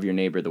said, love your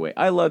neighbor the way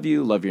I love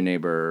you, love your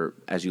neighbor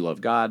as you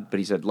love God. But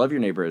he said, love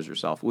your neighbor as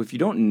yourself. Well, if you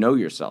don't know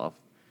yourself,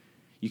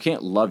 you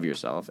can't love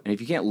yourself. And if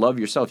you can't love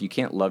yourself, you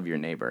can't love your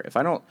neighbor. If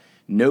I don't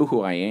know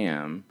who I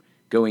am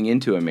going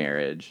into a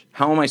marriage,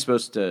 how am I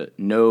supposed to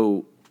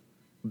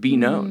be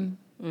known?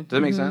 Does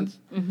that make sense?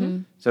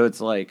 So it's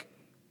like,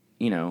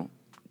 you know,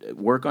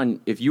 work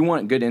on, if you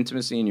want good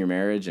intimacy in your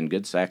marriage and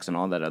good sex and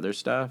all that other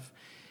stuff,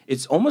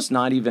 it's almost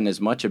not even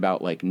as much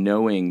about like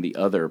knowing the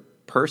other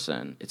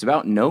person. It's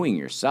about knowing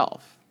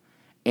yourself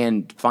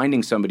and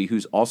finding somebody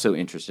who's also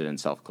interested in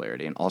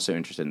self-clarity and also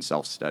interested in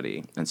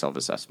self-study and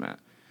self-assessment.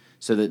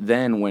 So that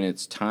then when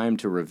it's time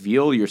to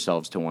reveal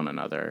yourselves to one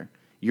another,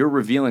 you're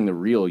revealing the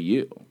real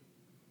you.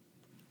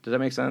 Does that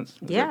make sense?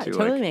 Yeah, it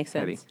totally makes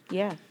sense. heady?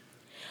 Yeah.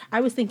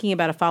 I was thinking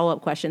about a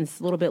follow-up question. It's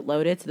a little bit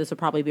loaded, so this will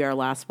probably be our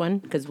last one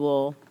because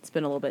we'll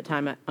spend a little bit of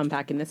time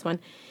unpacking this one.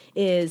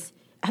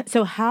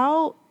 So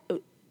how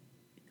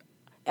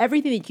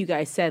everything that you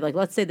guys said, like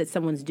let's say that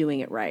someone's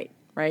doing it right?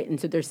 And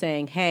so they're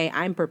saying, hey,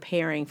 I'm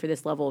preparing for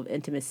this level of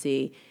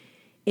intimacy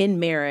in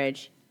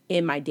marriage,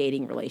 in my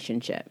dating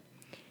relationship.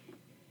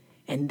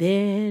 And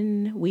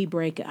then we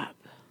break up.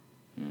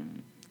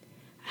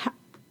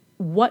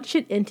 What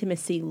should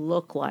intimacy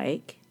look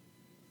like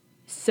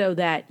so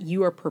that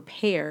you are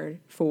prepared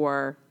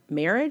for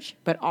marriage,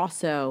 but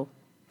also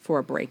for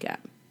a breakup?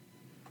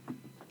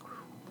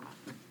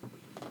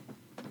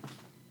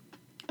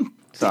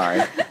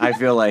 Sorry. I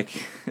feel like,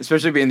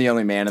 especially being the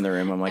only man in the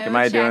room, I'm like, am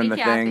I doing the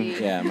Kathy.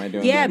 thing? Yeah, am I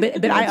doing Yeah, the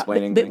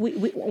mansplaining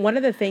thing? one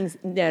of the things,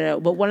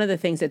 but one of the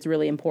things that's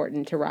really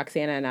important to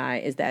Roxana and I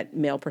is that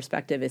male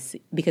perspective is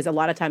because a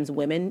lot of times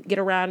women get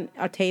around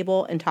a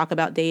table and talk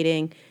about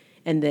dating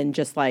and then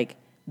just like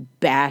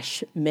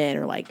bash men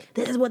or like,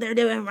 this is what they're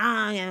doing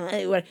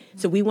wrong.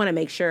 So we want to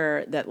make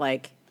sure that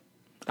like,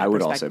 I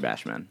would also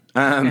bash men,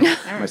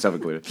 myself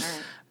included.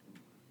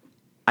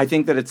 I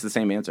think that it's the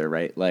same answer,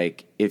 right?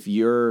 Like if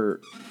you're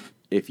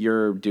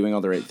doing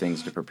all the right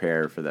things to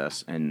prepare for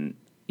this and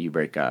you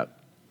break up,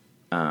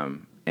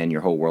 and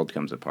your whole world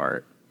comes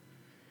apart,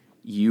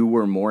 you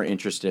were more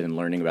interested in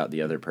learning about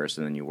the other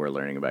person than you were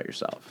learning about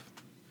yourself.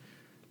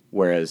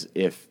 Whereas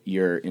if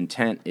your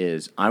intent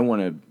is, I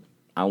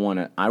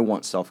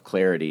want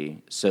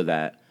self-clarity so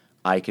that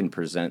I can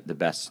present the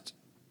best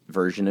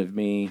version of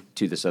me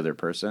to this other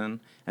person,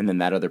 and then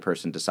that other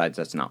person decides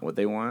that's not what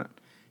they want,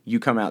 you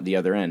come out the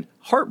other end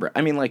heartbreak.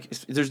 I mean, like,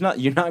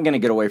 you're not going to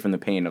get away from the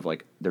pain of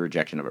like the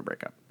rejection of a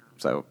breakup.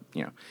 So,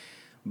 you know,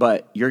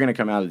 but you're going to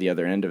come out of the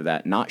other end of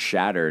that not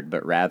shattered,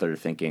 but rather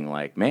thinking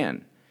like,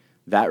 man,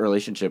 that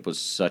relationship was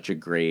such a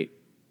great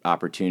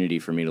opportunity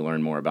for me to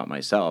learn more about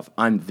myself.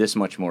 I'm this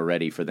much more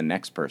ready for the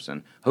next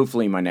person.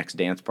 Hopefully my next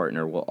dance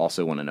partner will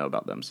also want to know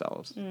about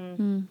themselves.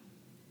 And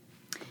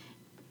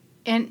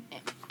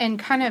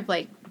kind of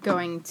like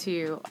going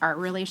to our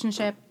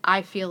relationship,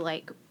 I feel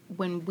like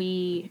when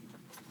we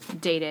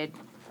dated,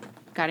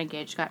 got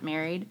engaged, got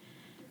married,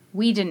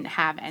 we didn't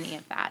have any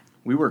of that.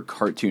 We were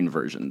cartoon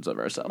versions of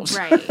ourselves.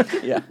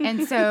 Right. Yeah.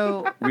 And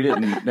so We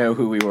didn't know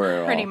who we were at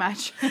all. pretty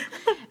much.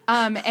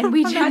 And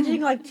we Imagining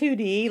didn't, like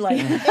 2D, like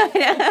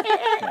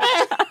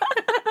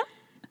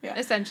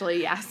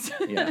essentially, yes.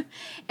 Yeah.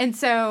 And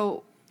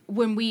so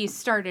when we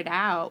started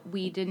out,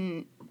 we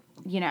didn't,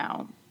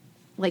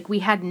 like we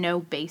had no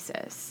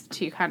basis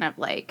to kind of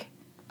like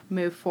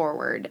move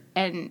forward.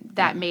 And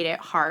that made it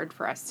hard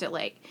for us to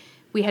like,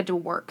 we had to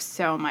work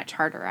so much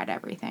harder at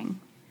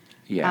everything.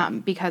 Yeah.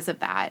 Because of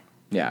that.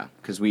 Yeah,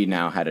 because we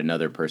now had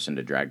another person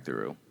to drag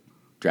through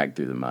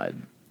the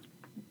mud.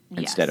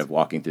 Instead of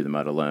walking through the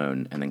mud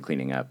alone and then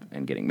cleaning up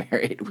and getting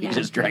married, we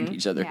just dragged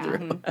each other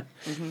through.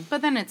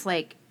 But then it's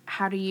like,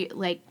 how do you,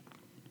 like,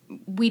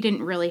 we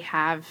didn't really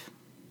have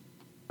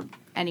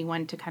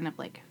anyone to kind of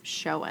like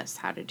show us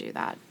how to do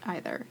that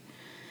either.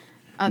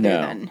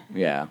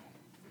 Yeah.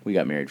 We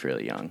got married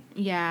fairly young.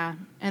 Yeah.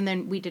 And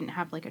then we didn't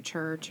have like a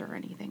church or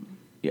anything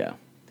Yeah.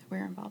 that we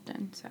were involved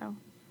in, so.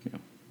 Yeah.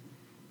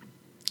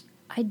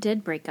 I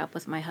did break up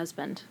with my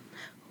husband.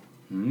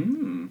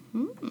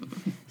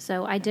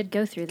 So I did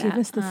go through that. Give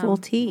us the full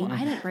tea. Well,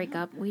 I didn't break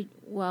up. We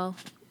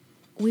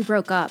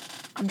broke up.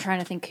 I'm trying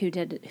to think who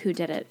did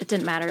it. It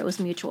didn't matter. It was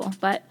mutual,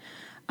 but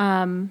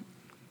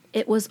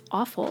it was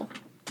awful,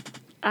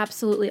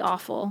 absolutely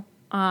awful.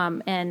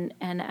 And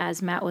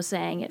as Matt was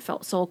saying, it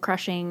felt soul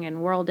crushing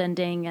and world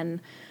ending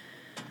and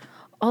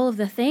all of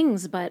the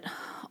things, but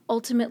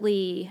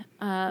ultimately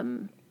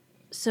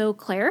so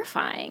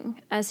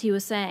clarifying, as he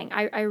was saying.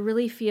 I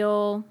really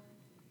feel.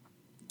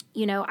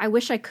 I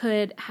wish I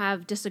could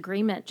have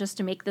disagreement just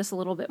to make this a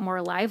little bit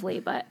more lively,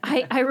 but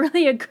I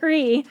really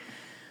agree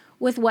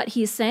with what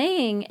he's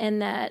saying,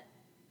 and that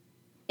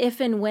if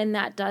and when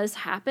that does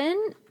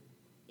happen,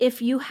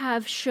 if you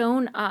have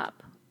shown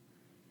up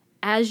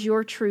as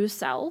your true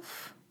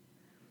self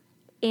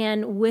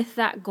and with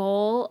that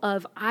goal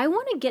of, I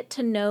want to get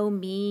to know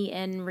me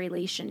in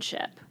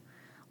relationship,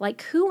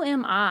 like who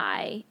am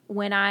I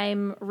when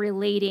I'm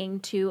relating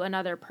to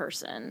another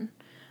person,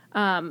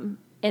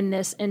 in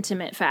this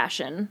intimate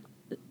fashion,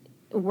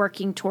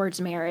 working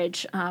towards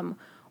marriage?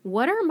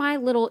 What are my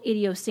little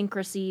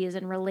idiosyncrasies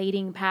and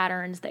relating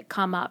patterns that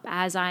come up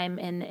as I'm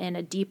in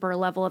a deeper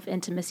level of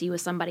intimacy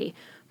with somebody?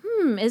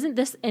 Isn't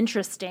this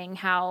interesting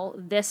how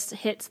this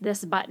hits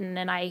this button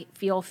and I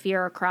feel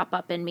fear crop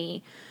up in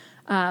me?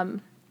 That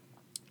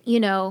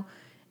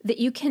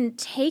you can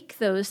take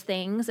those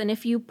things, and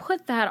if you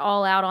put that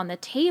all out on the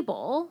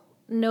table,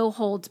 no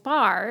holds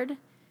barred,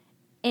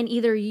 and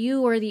either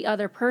you or the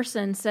other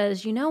person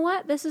says, you know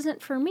what, this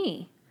isn't for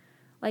me.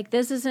 Like,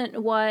 this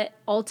isn't what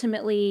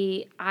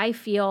ultimately I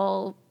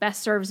feel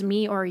best serves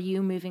me or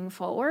you moving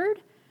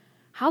forward.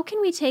 How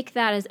can we take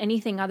that as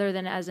anything other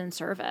than as in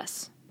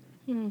service?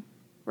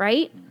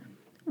 Right?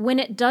 When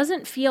it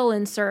doesn't feel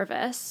in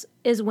service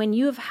is when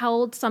you have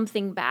held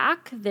something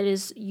back that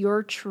is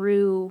your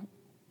true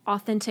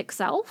authentic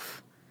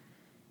self,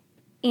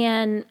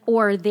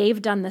 or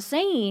they've done the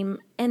same,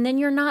 and then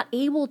you're not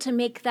able to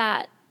make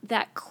that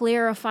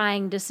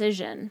clarifying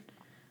decision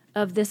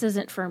of this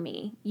isn't for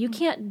me. You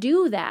can't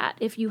do that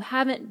if you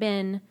haven't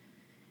been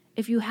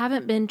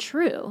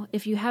true,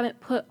 if you haven't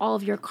put all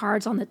of your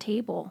cards on the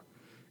table.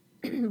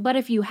 But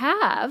if you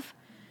have,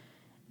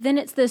 then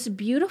it's this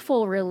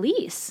beautiful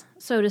release,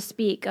 so to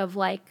speak, of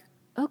like,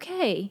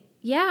 okay,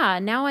 yeah,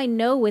 now I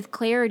know with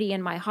clarity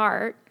in my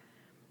heart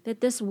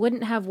that this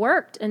wouldn't have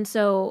worked. And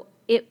so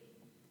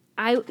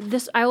I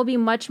will be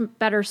much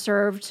better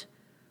served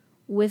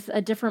with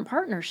a different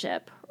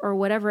partnership or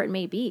whatever it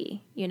may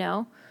be,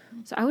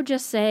 So I would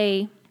just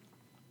say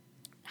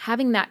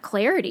having that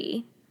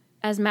clarity,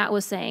 as Matt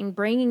was saying,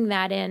 bringing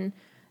that in,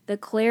 the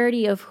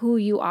clarity of who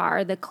you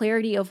are, the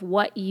clarity of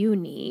what you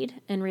need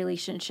in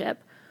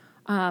relationship,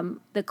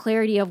 the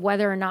clarity of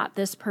whether or not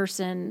this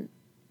person,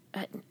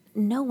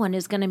 no one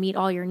is going to meet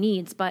all your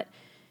needs, but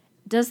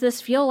does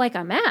this feel like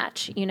a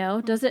match?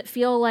 Does it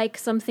feel like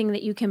something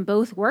that you can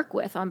both work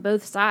with on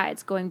both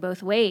sides, going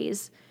both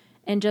ways,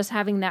 and just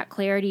having that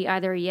clarity,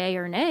 either yay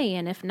or nay?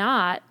 And if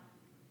not,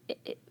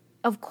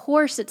 of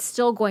course, it's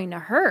still going to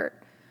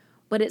hurt,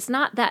 but it's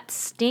not that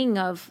sting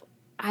of,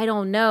 I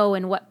don't know,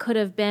 and what could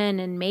have been,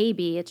 and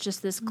maybe. It's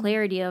just this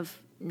clarity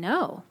of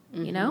no,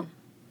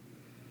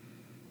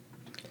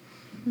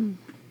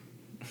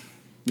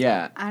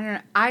 Yeah. I don't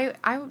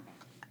know.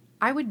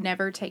 I would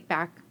never take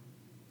back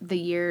the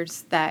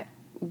years that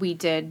we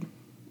did,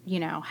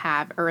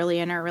 have early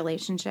in our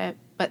relationship.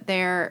 But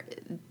there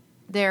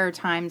are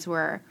times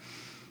where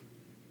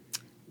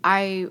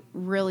I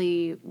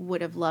really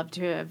would have loved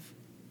to have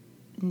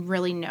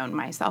really known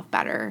myself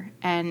better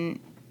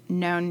and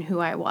known who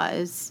I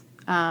was,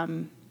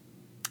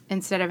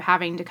 instead of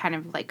having to kind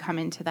of like come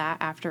into that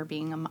after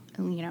being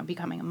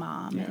becoming a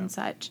mom and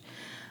such.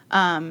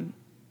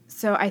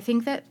 So I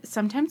think that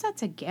sometimes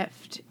that's a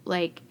gift.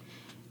 Like,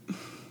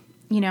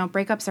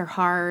 breakups are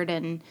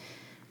hard,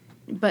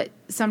 but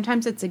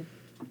sometimes it's a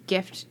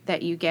gift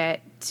that you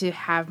get to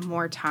have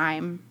more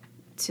time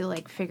to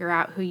like figure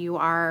out who you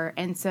are,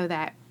 and so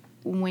that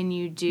when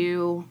you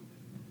do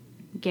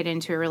get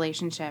into a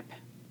relationship,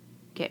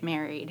 get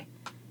married,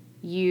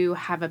 you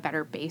have a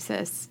better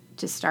basis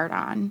to start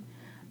on,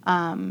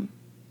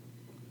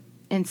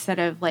 instead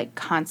of like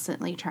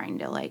constantly trying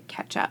to like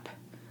catch up.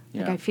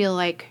 Yeah. Like I feel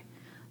like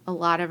a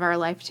lot of our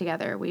life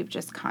together, we've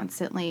just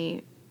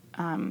constantly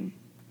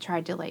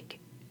tried to like,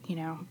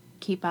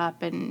 keep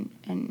up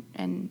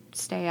and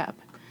stay up.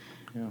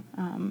 Yeah.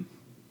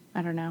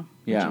 I don't know.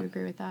 Yeah. Would you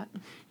agree with that?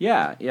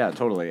 Yeah,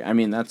 totally. I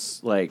mean,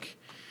 that's like,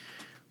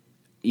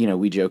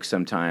 we joke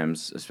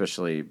sometimes,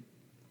 especially,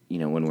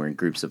 when we're in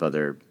groups of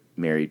other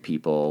married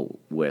people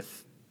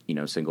with,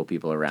 single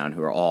people around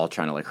who are all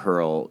trying to like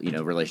hurl,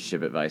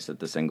 relationship advice at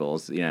the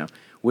singles.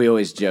 We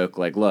always joke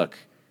like, look,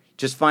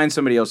 just find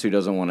somebody else who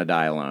doesn't want to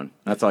die alone.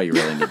 That's all you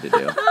really need to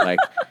do. Like,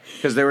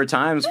 because there were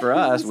times for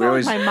us, we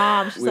always. My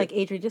mom, she's like,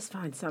 Adrian, just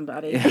find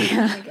somebody. Like,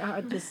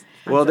 just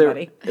find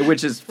somebody.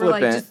 Which is We're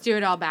flippant. like, just do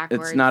it all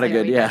backwards. It's not a like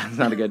good, we yeah, it's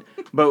not a good.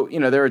 But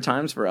there were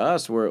times for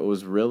us where it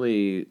was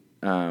really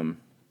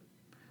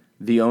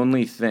the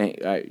only thing.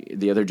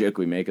 The other joke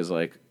we make is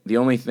like the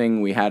only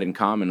thing we had in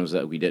common was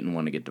that we didn't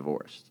want to get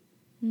divorced.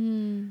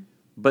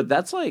 But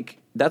that's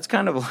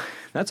kind of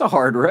that's a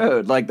hard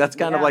road. Like that's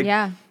kind of like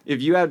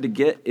if you got to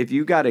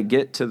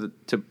get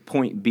to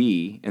point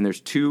B and there's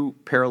two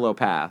parallel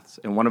paths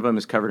and one of them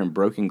is covered in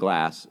broken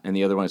glass and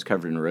the other one is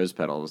covered in rose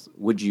petals,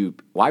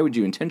 why would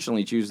you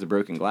intentionally choose the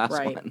broken glass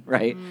one,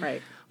 right?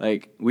 Right.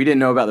 Like we didn't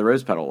know about the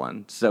rose petal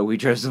one, so we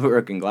chose the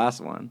broken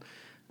glass one.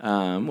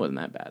 Wasn't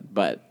that bad,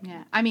 but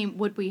yeah. I mean,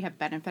 would we have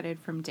benefited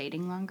from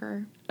dating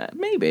longer?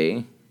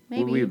 Maybe.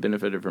 Maybe. Would we have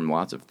benefited from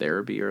lots of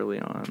therapy early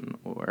on?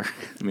 Or,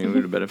 we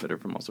would have benefited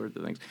from all sorts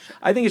of things.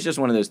 I think it's just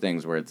one of those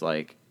things where it's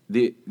like,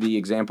 the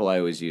example I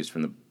always use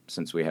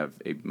since we have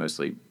a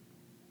mostly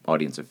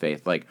audience of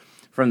faith, like,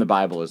 from the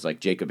Bible is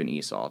like Jacob and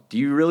Esau. Do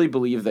you really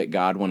believe that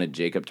God wanted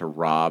Jacob to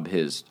rob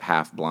his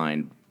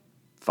half-blind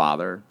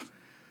father?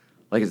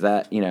 Like, is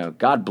that,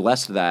 God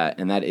blessed that,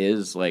 and that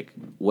is, like,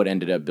 what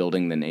ended up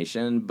building the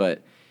nation,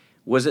 but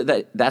was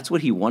it that's what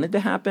he wanted to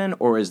happen,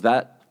 or is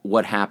that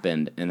what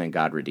happened and then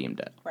God redeemed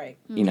it? Right.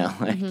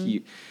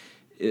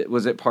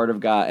 was it part of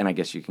God? And I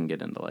guess you can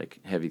get into like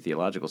heavy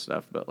theological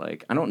stuff, but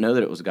like I don't know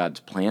that it was God's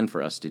plan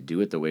for us to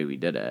do it the way we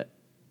did it.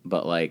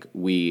 But like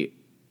we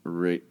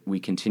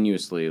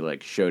continuously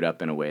like showed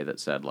up in a way that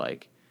said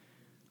like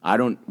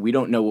we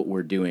don't know what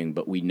we're doing,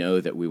 but we know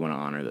that we want to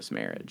honor this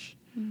marriage.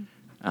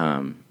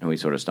 And we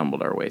sort of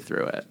stumbled our way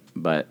through it.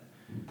 But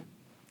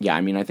yeah,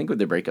 I mean, I think with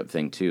the breakup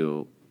thing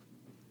too,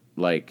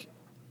 like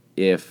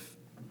if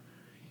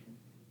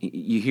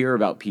you hear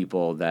about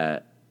people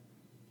that,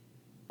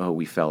 oh,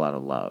 we fell out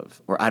of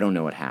love, or I don't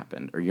know what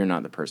happened, or you're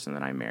not the person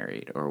that I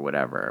married, or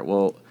whatever.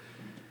 Well,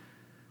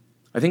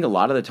 I think a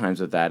lot of the times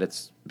with that,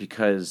 it's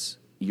because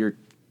you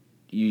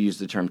use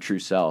the term true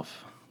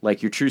self.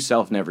 Like your true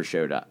self never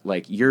showed up.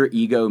 Like your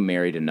ego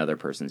married another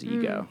person's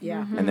ego.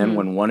 Yeah. And then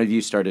when one of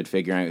you started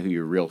figuring out who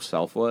your real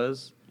self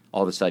was,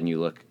 all of a sudden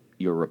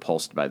you're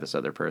repulsed by this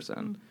other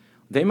person.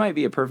 They might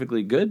be a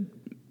perfectly good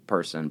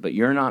person, but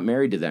you're not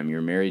married to them.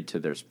 You're married to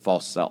their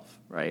false self,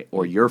 right?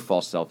 Or your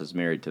false self is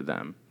married to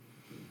them.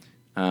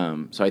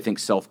 So I think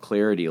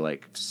self-clarity,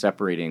 like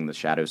separating the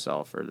shadow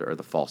self or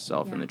the false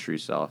self and the true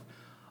self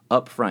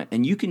up front.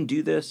 And you can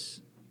do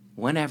this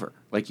whenever.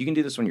 Like you can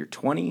do this when you're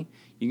 20.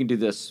 You can do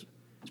this.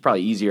 It's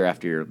probably easier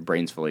after your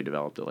brain's fully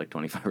developed at like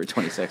 25 or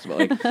 26. But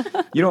like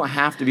you don't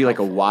have to be like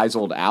a wise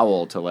old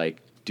owl to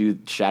like do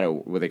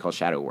what they call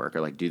shadow work,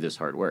 or like do this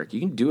hard work. You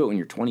can do it when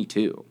you're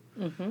 22.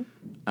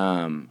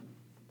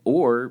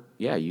 Or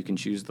you can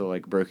choose the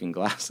like broken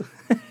glass,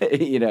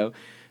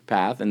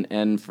 path. And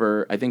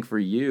I think for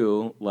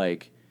you,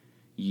 like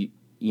you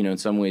in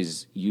some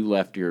ways you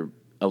left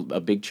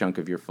a big chunk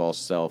of your false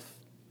self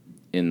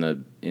in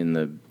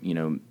the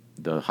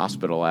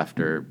hospital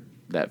after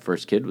that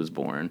first kid was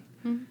born.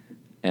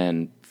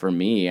 And for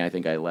me, I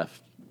think I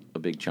left a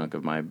big chunk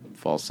of my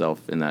false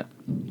self in that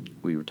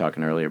we were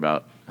talking earlier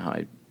about how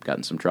I got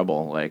in some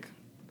trouble. Like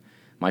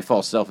my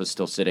false self is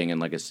still sitting in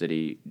like a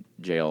city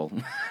jail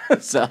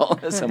cell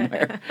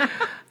somewhere.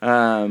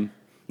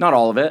 Not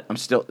all of it. I'm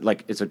still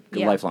like, it's a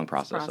lifelong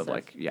process of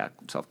like,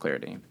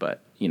 self-clarity.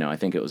 But, I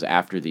think it was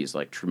after these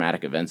like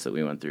traumatic events that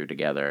we went through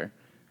together,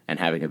 and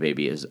having a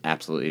baby is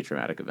absolutely a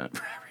traumatic event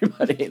for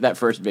everybody. That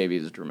first baby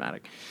is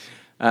traumatic.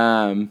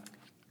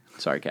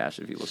 Sorry, Cash,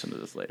 if you listen to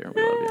this later.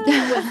 We love you.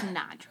 It was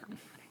not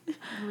traumatic. It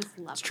was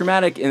lovely. It's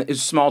traumatic.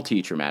 It's small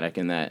t traumatic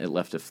in that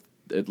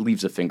it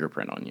leaves a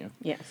fingerprint on you.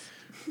 Yes.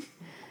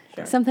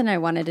 Sure. Something I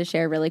wanted to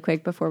share really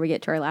quick before we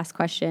get to our last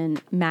question.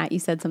 Matt, you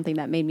said something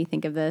that made me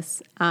think of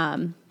this.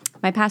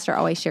 My pastor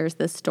always shares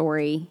this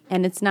story,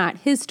 and it's not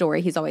his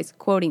story. He's always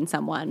quoting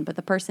someone, but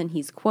the person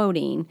he's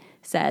quoting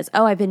says,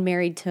 "Oh, I've been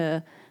married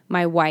to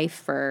my wife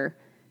for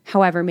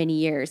however many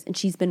years, and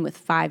she's been with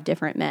 5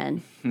 different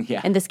men."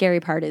 Yeah. And the scary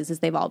part is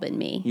they've all been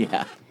me.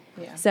 Yeah.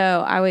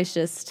 So I was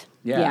just,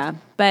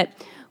 But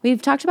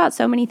we've talked about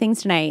so many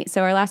things tonight.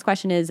 So our last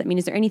question is,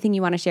 is there anything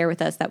you want to share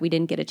with us that we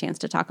didn't get a chance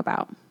to talk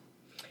about?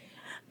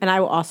 And I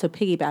will also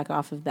piggyback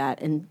off of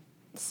that and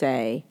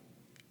say,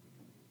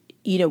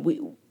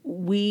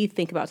 we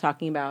think about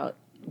talking about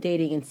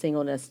dating and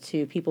singleness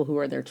to people who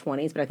are in their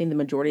 20s, but I think the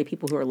majority of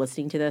people who are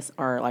listening to this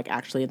are like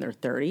actually in their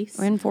 30s.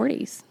 Or in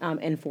 40s.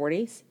 And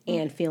 40s,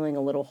 and feeling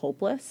a little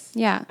hopeless.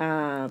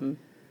 Yeah.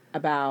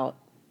 About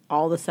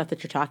all the stuff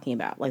that you're talking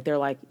about. Like they're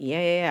like,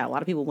 yeah. A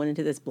lot of people went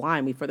into this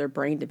blind before their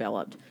brain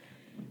developed.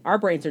 Our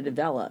brains are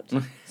developed,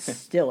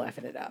 still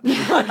effing it up.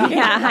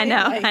 Yeah, I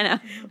know.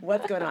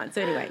 What's going on?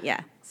 So anyway,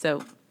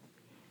 So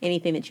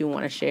anything that you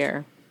want to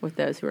share with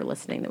those who are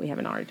listening that we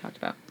haven't already talked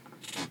about?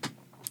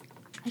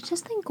 I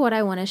just think what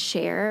I want to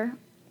share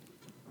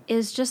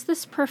is just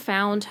this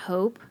profound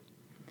hope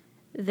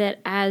that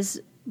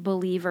as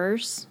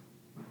believers,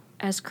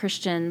 as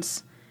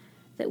Christians,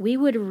 that we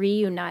would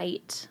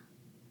reunite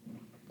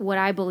what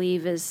I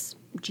believe is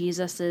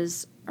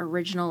Jesus's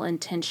original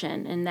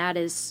intention, and that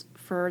is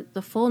for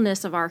the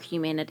fullness of our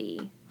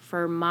humanity,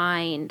 for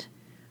mind,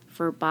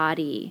 for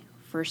body,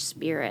 for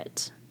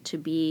spirit, to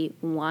be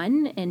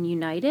one and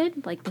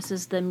united. Like this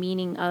is the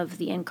meaning of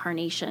the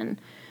incarnation.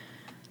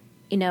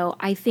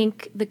 I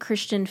think the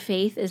Christian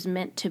faith is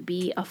meant to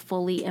be a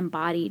fully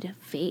embodied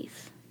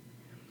faith.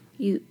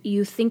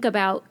 You think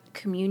about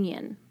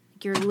communion.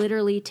 You're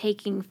literally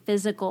taking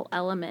physical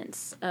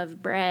elements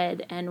of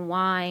bread and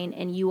wine,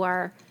 and you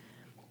are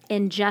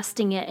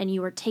ingesting it, and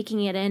you are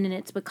taking it in, and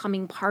it's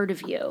becoming part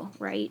of you,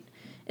 right?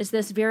 It's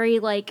this very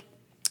like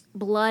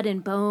blood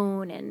and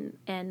bone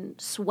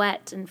and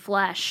sweat and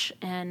flesh.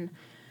 And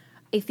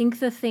I think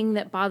the thing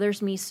that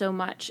bothers me so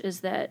much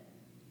is that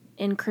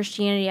in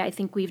Christianity, I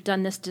think we've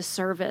done this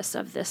disservice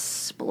of this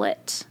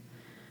split,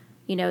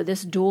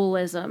 this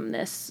dualism,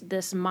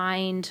 this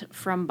mind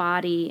from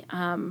body.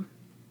 And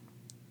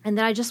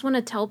that I just want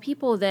to tell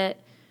people that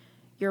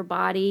your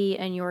body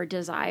and your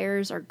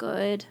desires are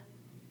good,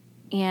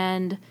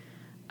 and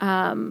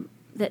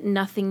that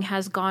nothing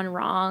has gone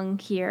wrong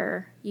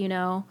here,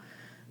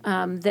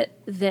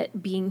 that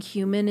being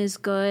human is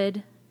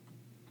good,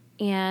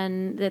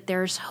 and that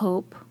there's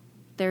hope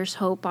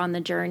on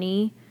the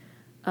journey.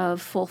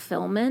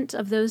 fulfillment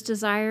of those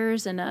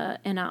desires in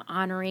an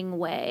honoring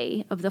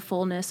way of the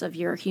fullness of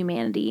your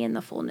humanity and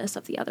the fullness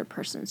of the other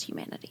person's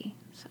humanity.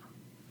 So,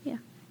 yeah.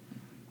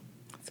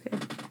 That's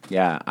good.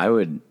 Yeah, I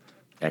would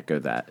echo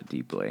that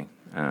deeply.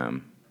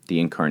 The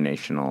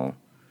incarnational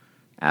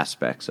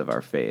aspects of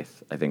our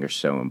faith, I think, are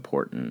so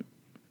important.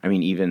 I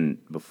mean, even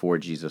before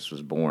Jesus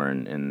was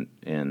born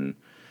in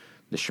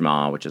the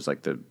Shema, which is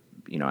like the,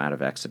 out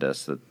of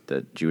Exodus, that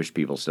the Jewish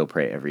people still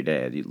pray every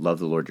day. You love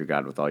the Lord your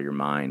God with all your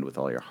mind, with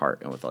all your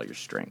heart, and with all your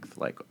strength.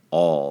 Like,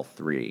 all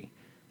three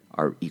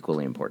are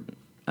equally important.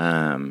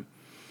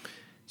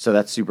 So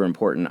that's super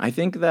important. I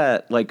think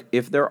that, like,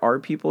 if there are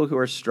people who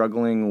are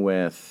struggling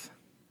with,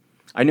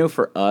 I know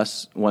for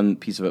us, one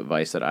piece of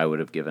advice that I would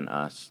have given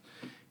us,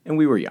 and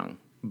we were young,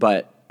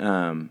 but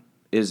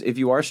is if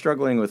you are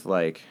struggling with,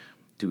 like,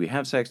 do we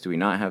have sex? Do we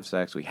not have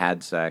sex? We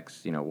had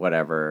sex,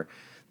 whatever.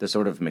 The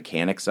sort of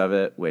mechanics of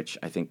it, which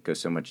I think goes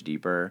so much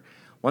deeper.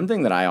 One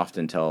thing that I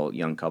often tell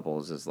young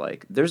couples is,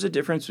 like, there's a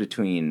difference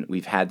between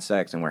we've had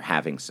sex and we're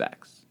having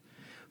sex.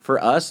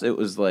 For us, it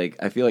was like,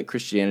 I feel like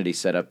Christianity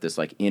set up this,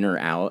 like, in or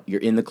out.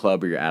 You're in the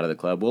club or you're out of the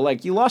club. Well,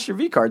 like, you lost your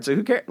V card, so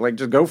who cares? Like,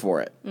 just go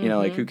for it.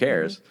 Like, who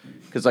cares?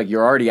 Because, like,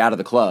 you're already out of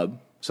the club,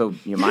 so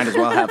you might as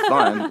well have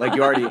fun. Like,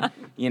 you already,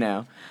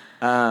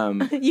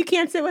 You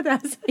can't sit with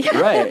us.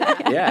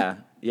 Right, yeah.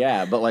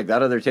 Yeah, but, like,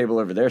 that other table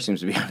over there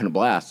seems to be having a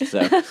blast,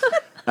 so...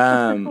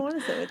 I want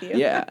to sit with you.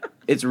 Yeah,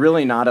 it's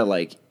really not a,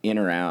 like, in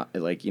or out,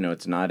 like,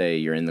 it's not a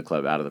you're in the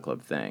club, out of the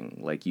club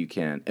thing. Like, you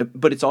can,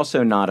 but it's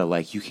also not a,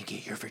 like, you can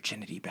get your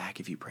virginity back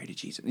if you pray to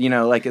Jesus.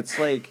 Like, it's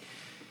like,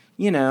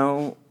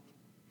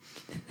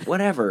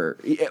 whatever.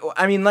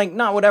 I mean, like,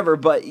 not whatever,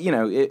 but,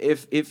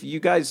 if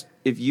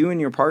you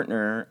and your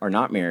partner are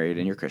not married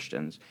and you're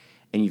Christians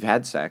and you've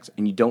had sex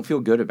and you don't feel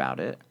good about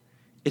it,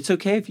 it's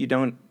okay if you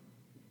don't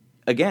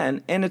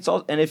again, and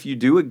if you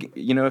do,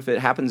 if it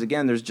happens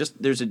again,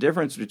 there's a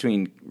difference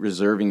between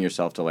reserving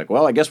yourself to, like,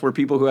 well, I guess we're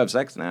people who have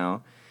sex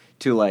now,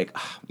 to, like,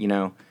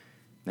 it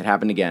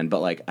happened again, but,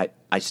 like,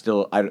 I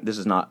still this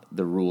is not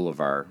the rule of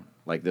our,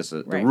 like, this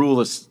is right. The rule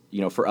is,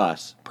 for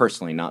us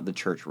personally, not the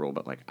church rule,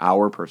 but, like,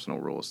 our personal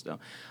rule still.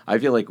 I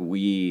feel like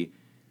we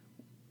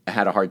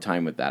had a hard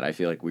time with that. I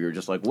feel like we were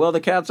just like, well,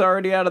 the cat's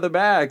already out of the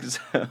bag,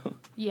 so.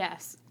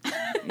 Yes.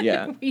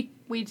 Yeah.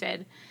 we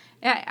did.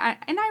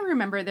 And I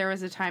remember there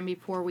was a time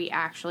before we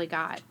actually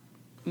got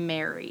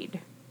married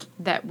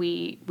that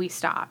we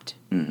stopped.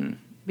 Mm-hmm.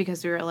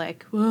 Because we were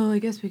like, well, I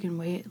guess we can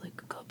wait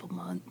like a couple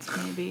months,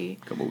 maybe.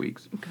 A couple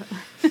weeks.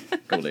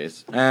 Couple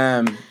days.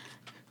 Oh,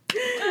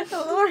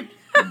 Lord.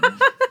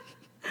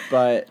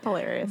 But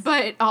Hilarious.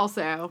 But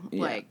also,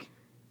 Yeah. like,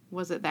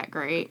 was it that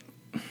great?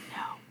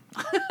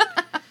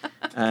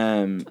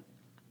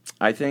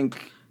 I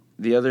think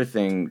the other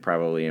thing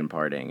probably in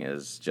parting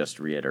is just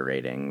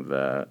reiterating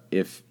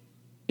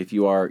if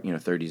you are,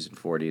 30s and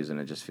 40s and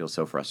it just feels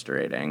so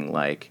frustrating,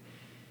 like,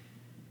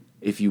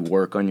 if you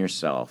work on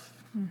yourself,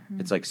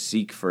 it's like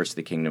seek first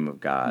the kingdom of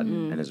God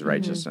and his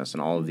righteousness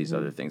and all of these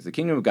other things. The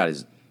kingdom of God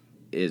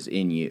is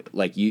in you.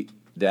 Like,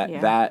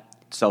 that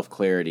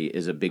self-clarity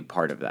is a big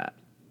part of that.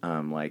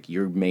 Like,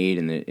 you're made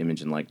in the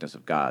image and likeness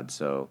of God,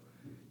 so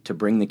to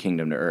bring the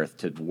kingdom to earth,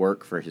 to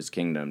work for his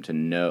kingdom, to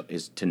know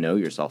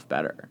yourself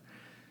better,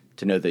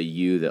 to know the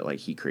you that, like,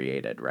 he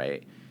created,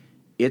 right?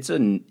 It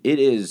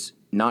is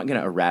not going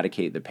to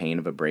eradicate the pain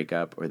of a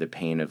breakup or the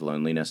pain of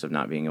loneliness of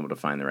not being able to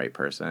find the right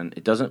person.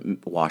 It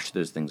doesn't wash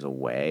those things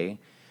away,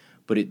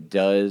 but it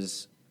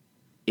is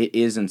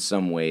in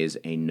some ways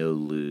a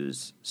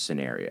no-lose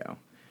scenario.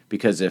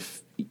 Because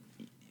if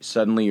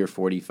suddenly you're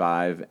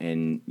 45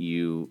 and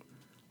you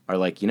are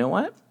like, you know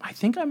what? I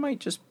think I might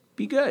just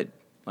be good.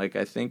 Like,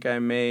 I think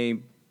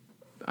maybe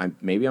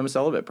I'm a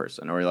celibate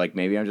person, or, like,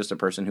 maybe I'm just a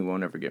person who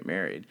won't ever get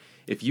married.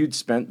 If you'd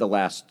spent the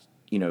last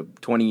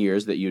 20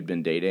 years that you'd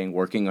been dating,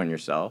 working on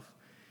yourself,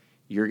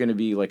 you're going to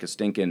be like a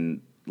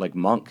stinking, like,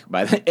 monk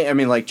by the, I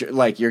mean, like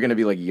you're going to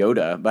be like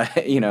Yoda by,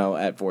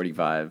 at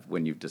 45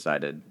 when you've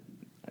decided,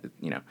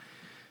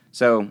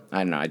 So, I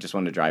don't know, I just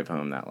wanted to drive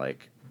home that,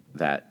 like,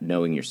 that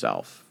knowing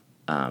yourself,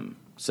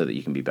 so that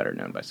you can be better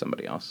known by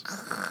somebody else.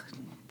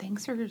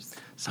 Thanks for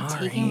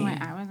Sorry. taking what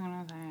I was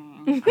going to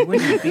say. I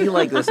wouldn't be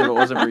like this if it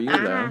wasn't for you,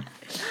 though.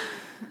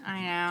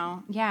 I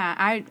know. Yeah,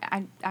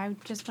 I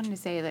just wanted to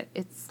say that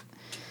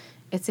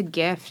it's a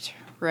gift,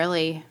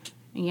 really,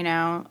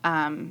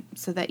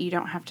 so that you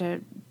don't have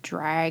to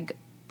drag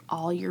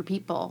all your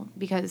people,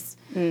 because,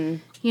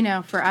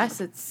 for us,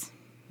 it's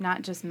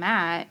not just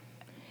Matt,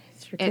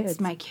 it's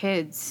my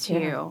kids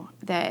too,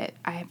 that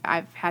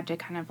I've had to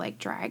kind of, like,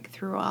 drag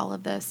through all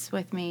of this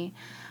with me.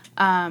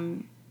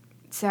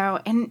 So,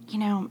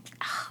 and,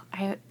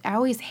 I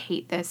always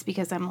hate this,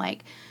 because I'm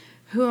like,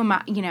 who am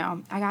I,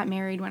 I got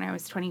married when I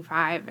was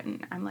 25,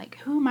 and I'm like,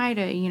 who am I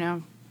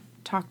to,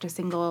 talk to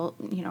single,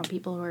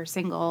 people who are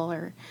single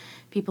or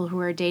people who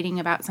are dating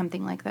about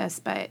something like this.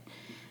 But,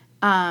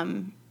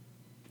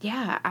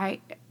 yeah, I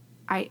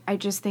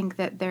just think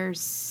that there's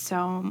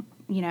so,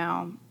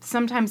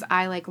 sometimes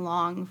I, like,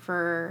 long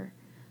for,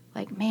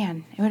 like,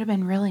 man, it would have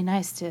been really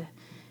nice to,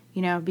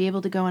 be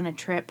able to go on a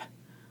trip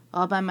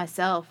all by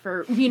myself,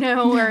 or,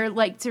 or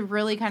like to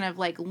really kind of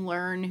like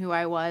learn who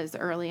I was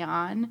early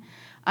on.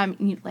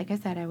 Like I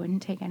said, I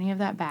wouldn't take any of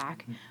that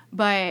back,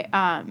 but,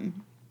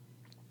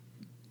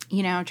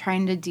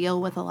 trying to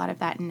deal with a lot of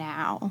that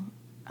now,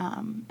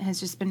 has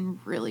just been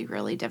really,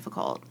 really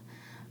difficult.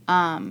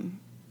 So,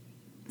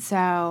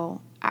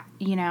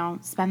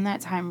 spend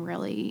that time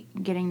really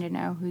getting to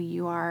know who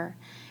you are,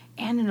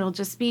 and it'll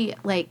just be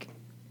like,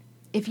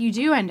 if you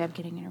do end up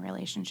getting in a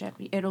relationship,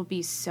 it'll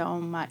be so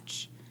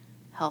much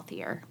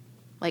healthier.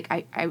 Like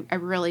I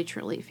really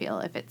truly feel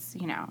if it's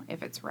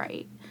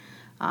right.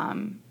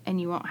 And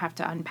you won't have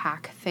to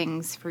unpack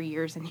things for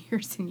years and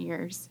years and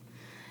years.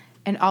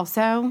 And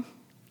also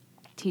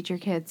teach your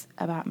kids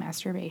about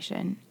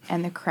masturbation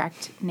and the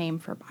correct name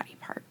for body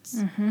parts.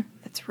 Mm-hmm.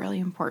 That's really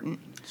important.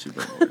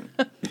 Super important.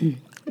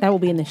 That will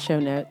be in the show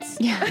notes.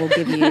 Yeah. We'll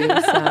give you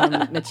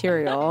some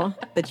material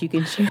that you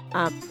can share.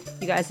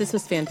 You guys, this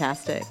was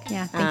fantastic.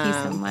 Yeah, thank you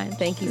so much.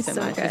 Thank you so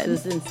much. Good.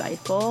 This was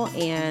insightful,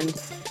 and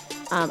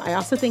I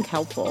also think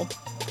helpful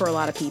for a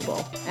lot of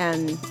people.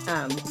 And,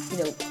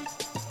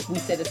 we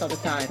say this all the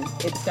time.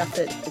 It's stuff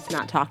that it's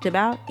not talked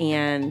about,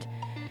 and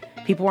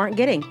people aren't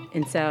getting.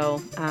 And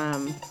so,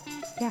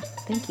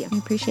 thank you. I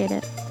appreciate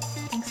it.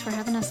 Thanks for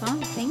having us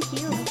on. Thank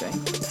you. Okay.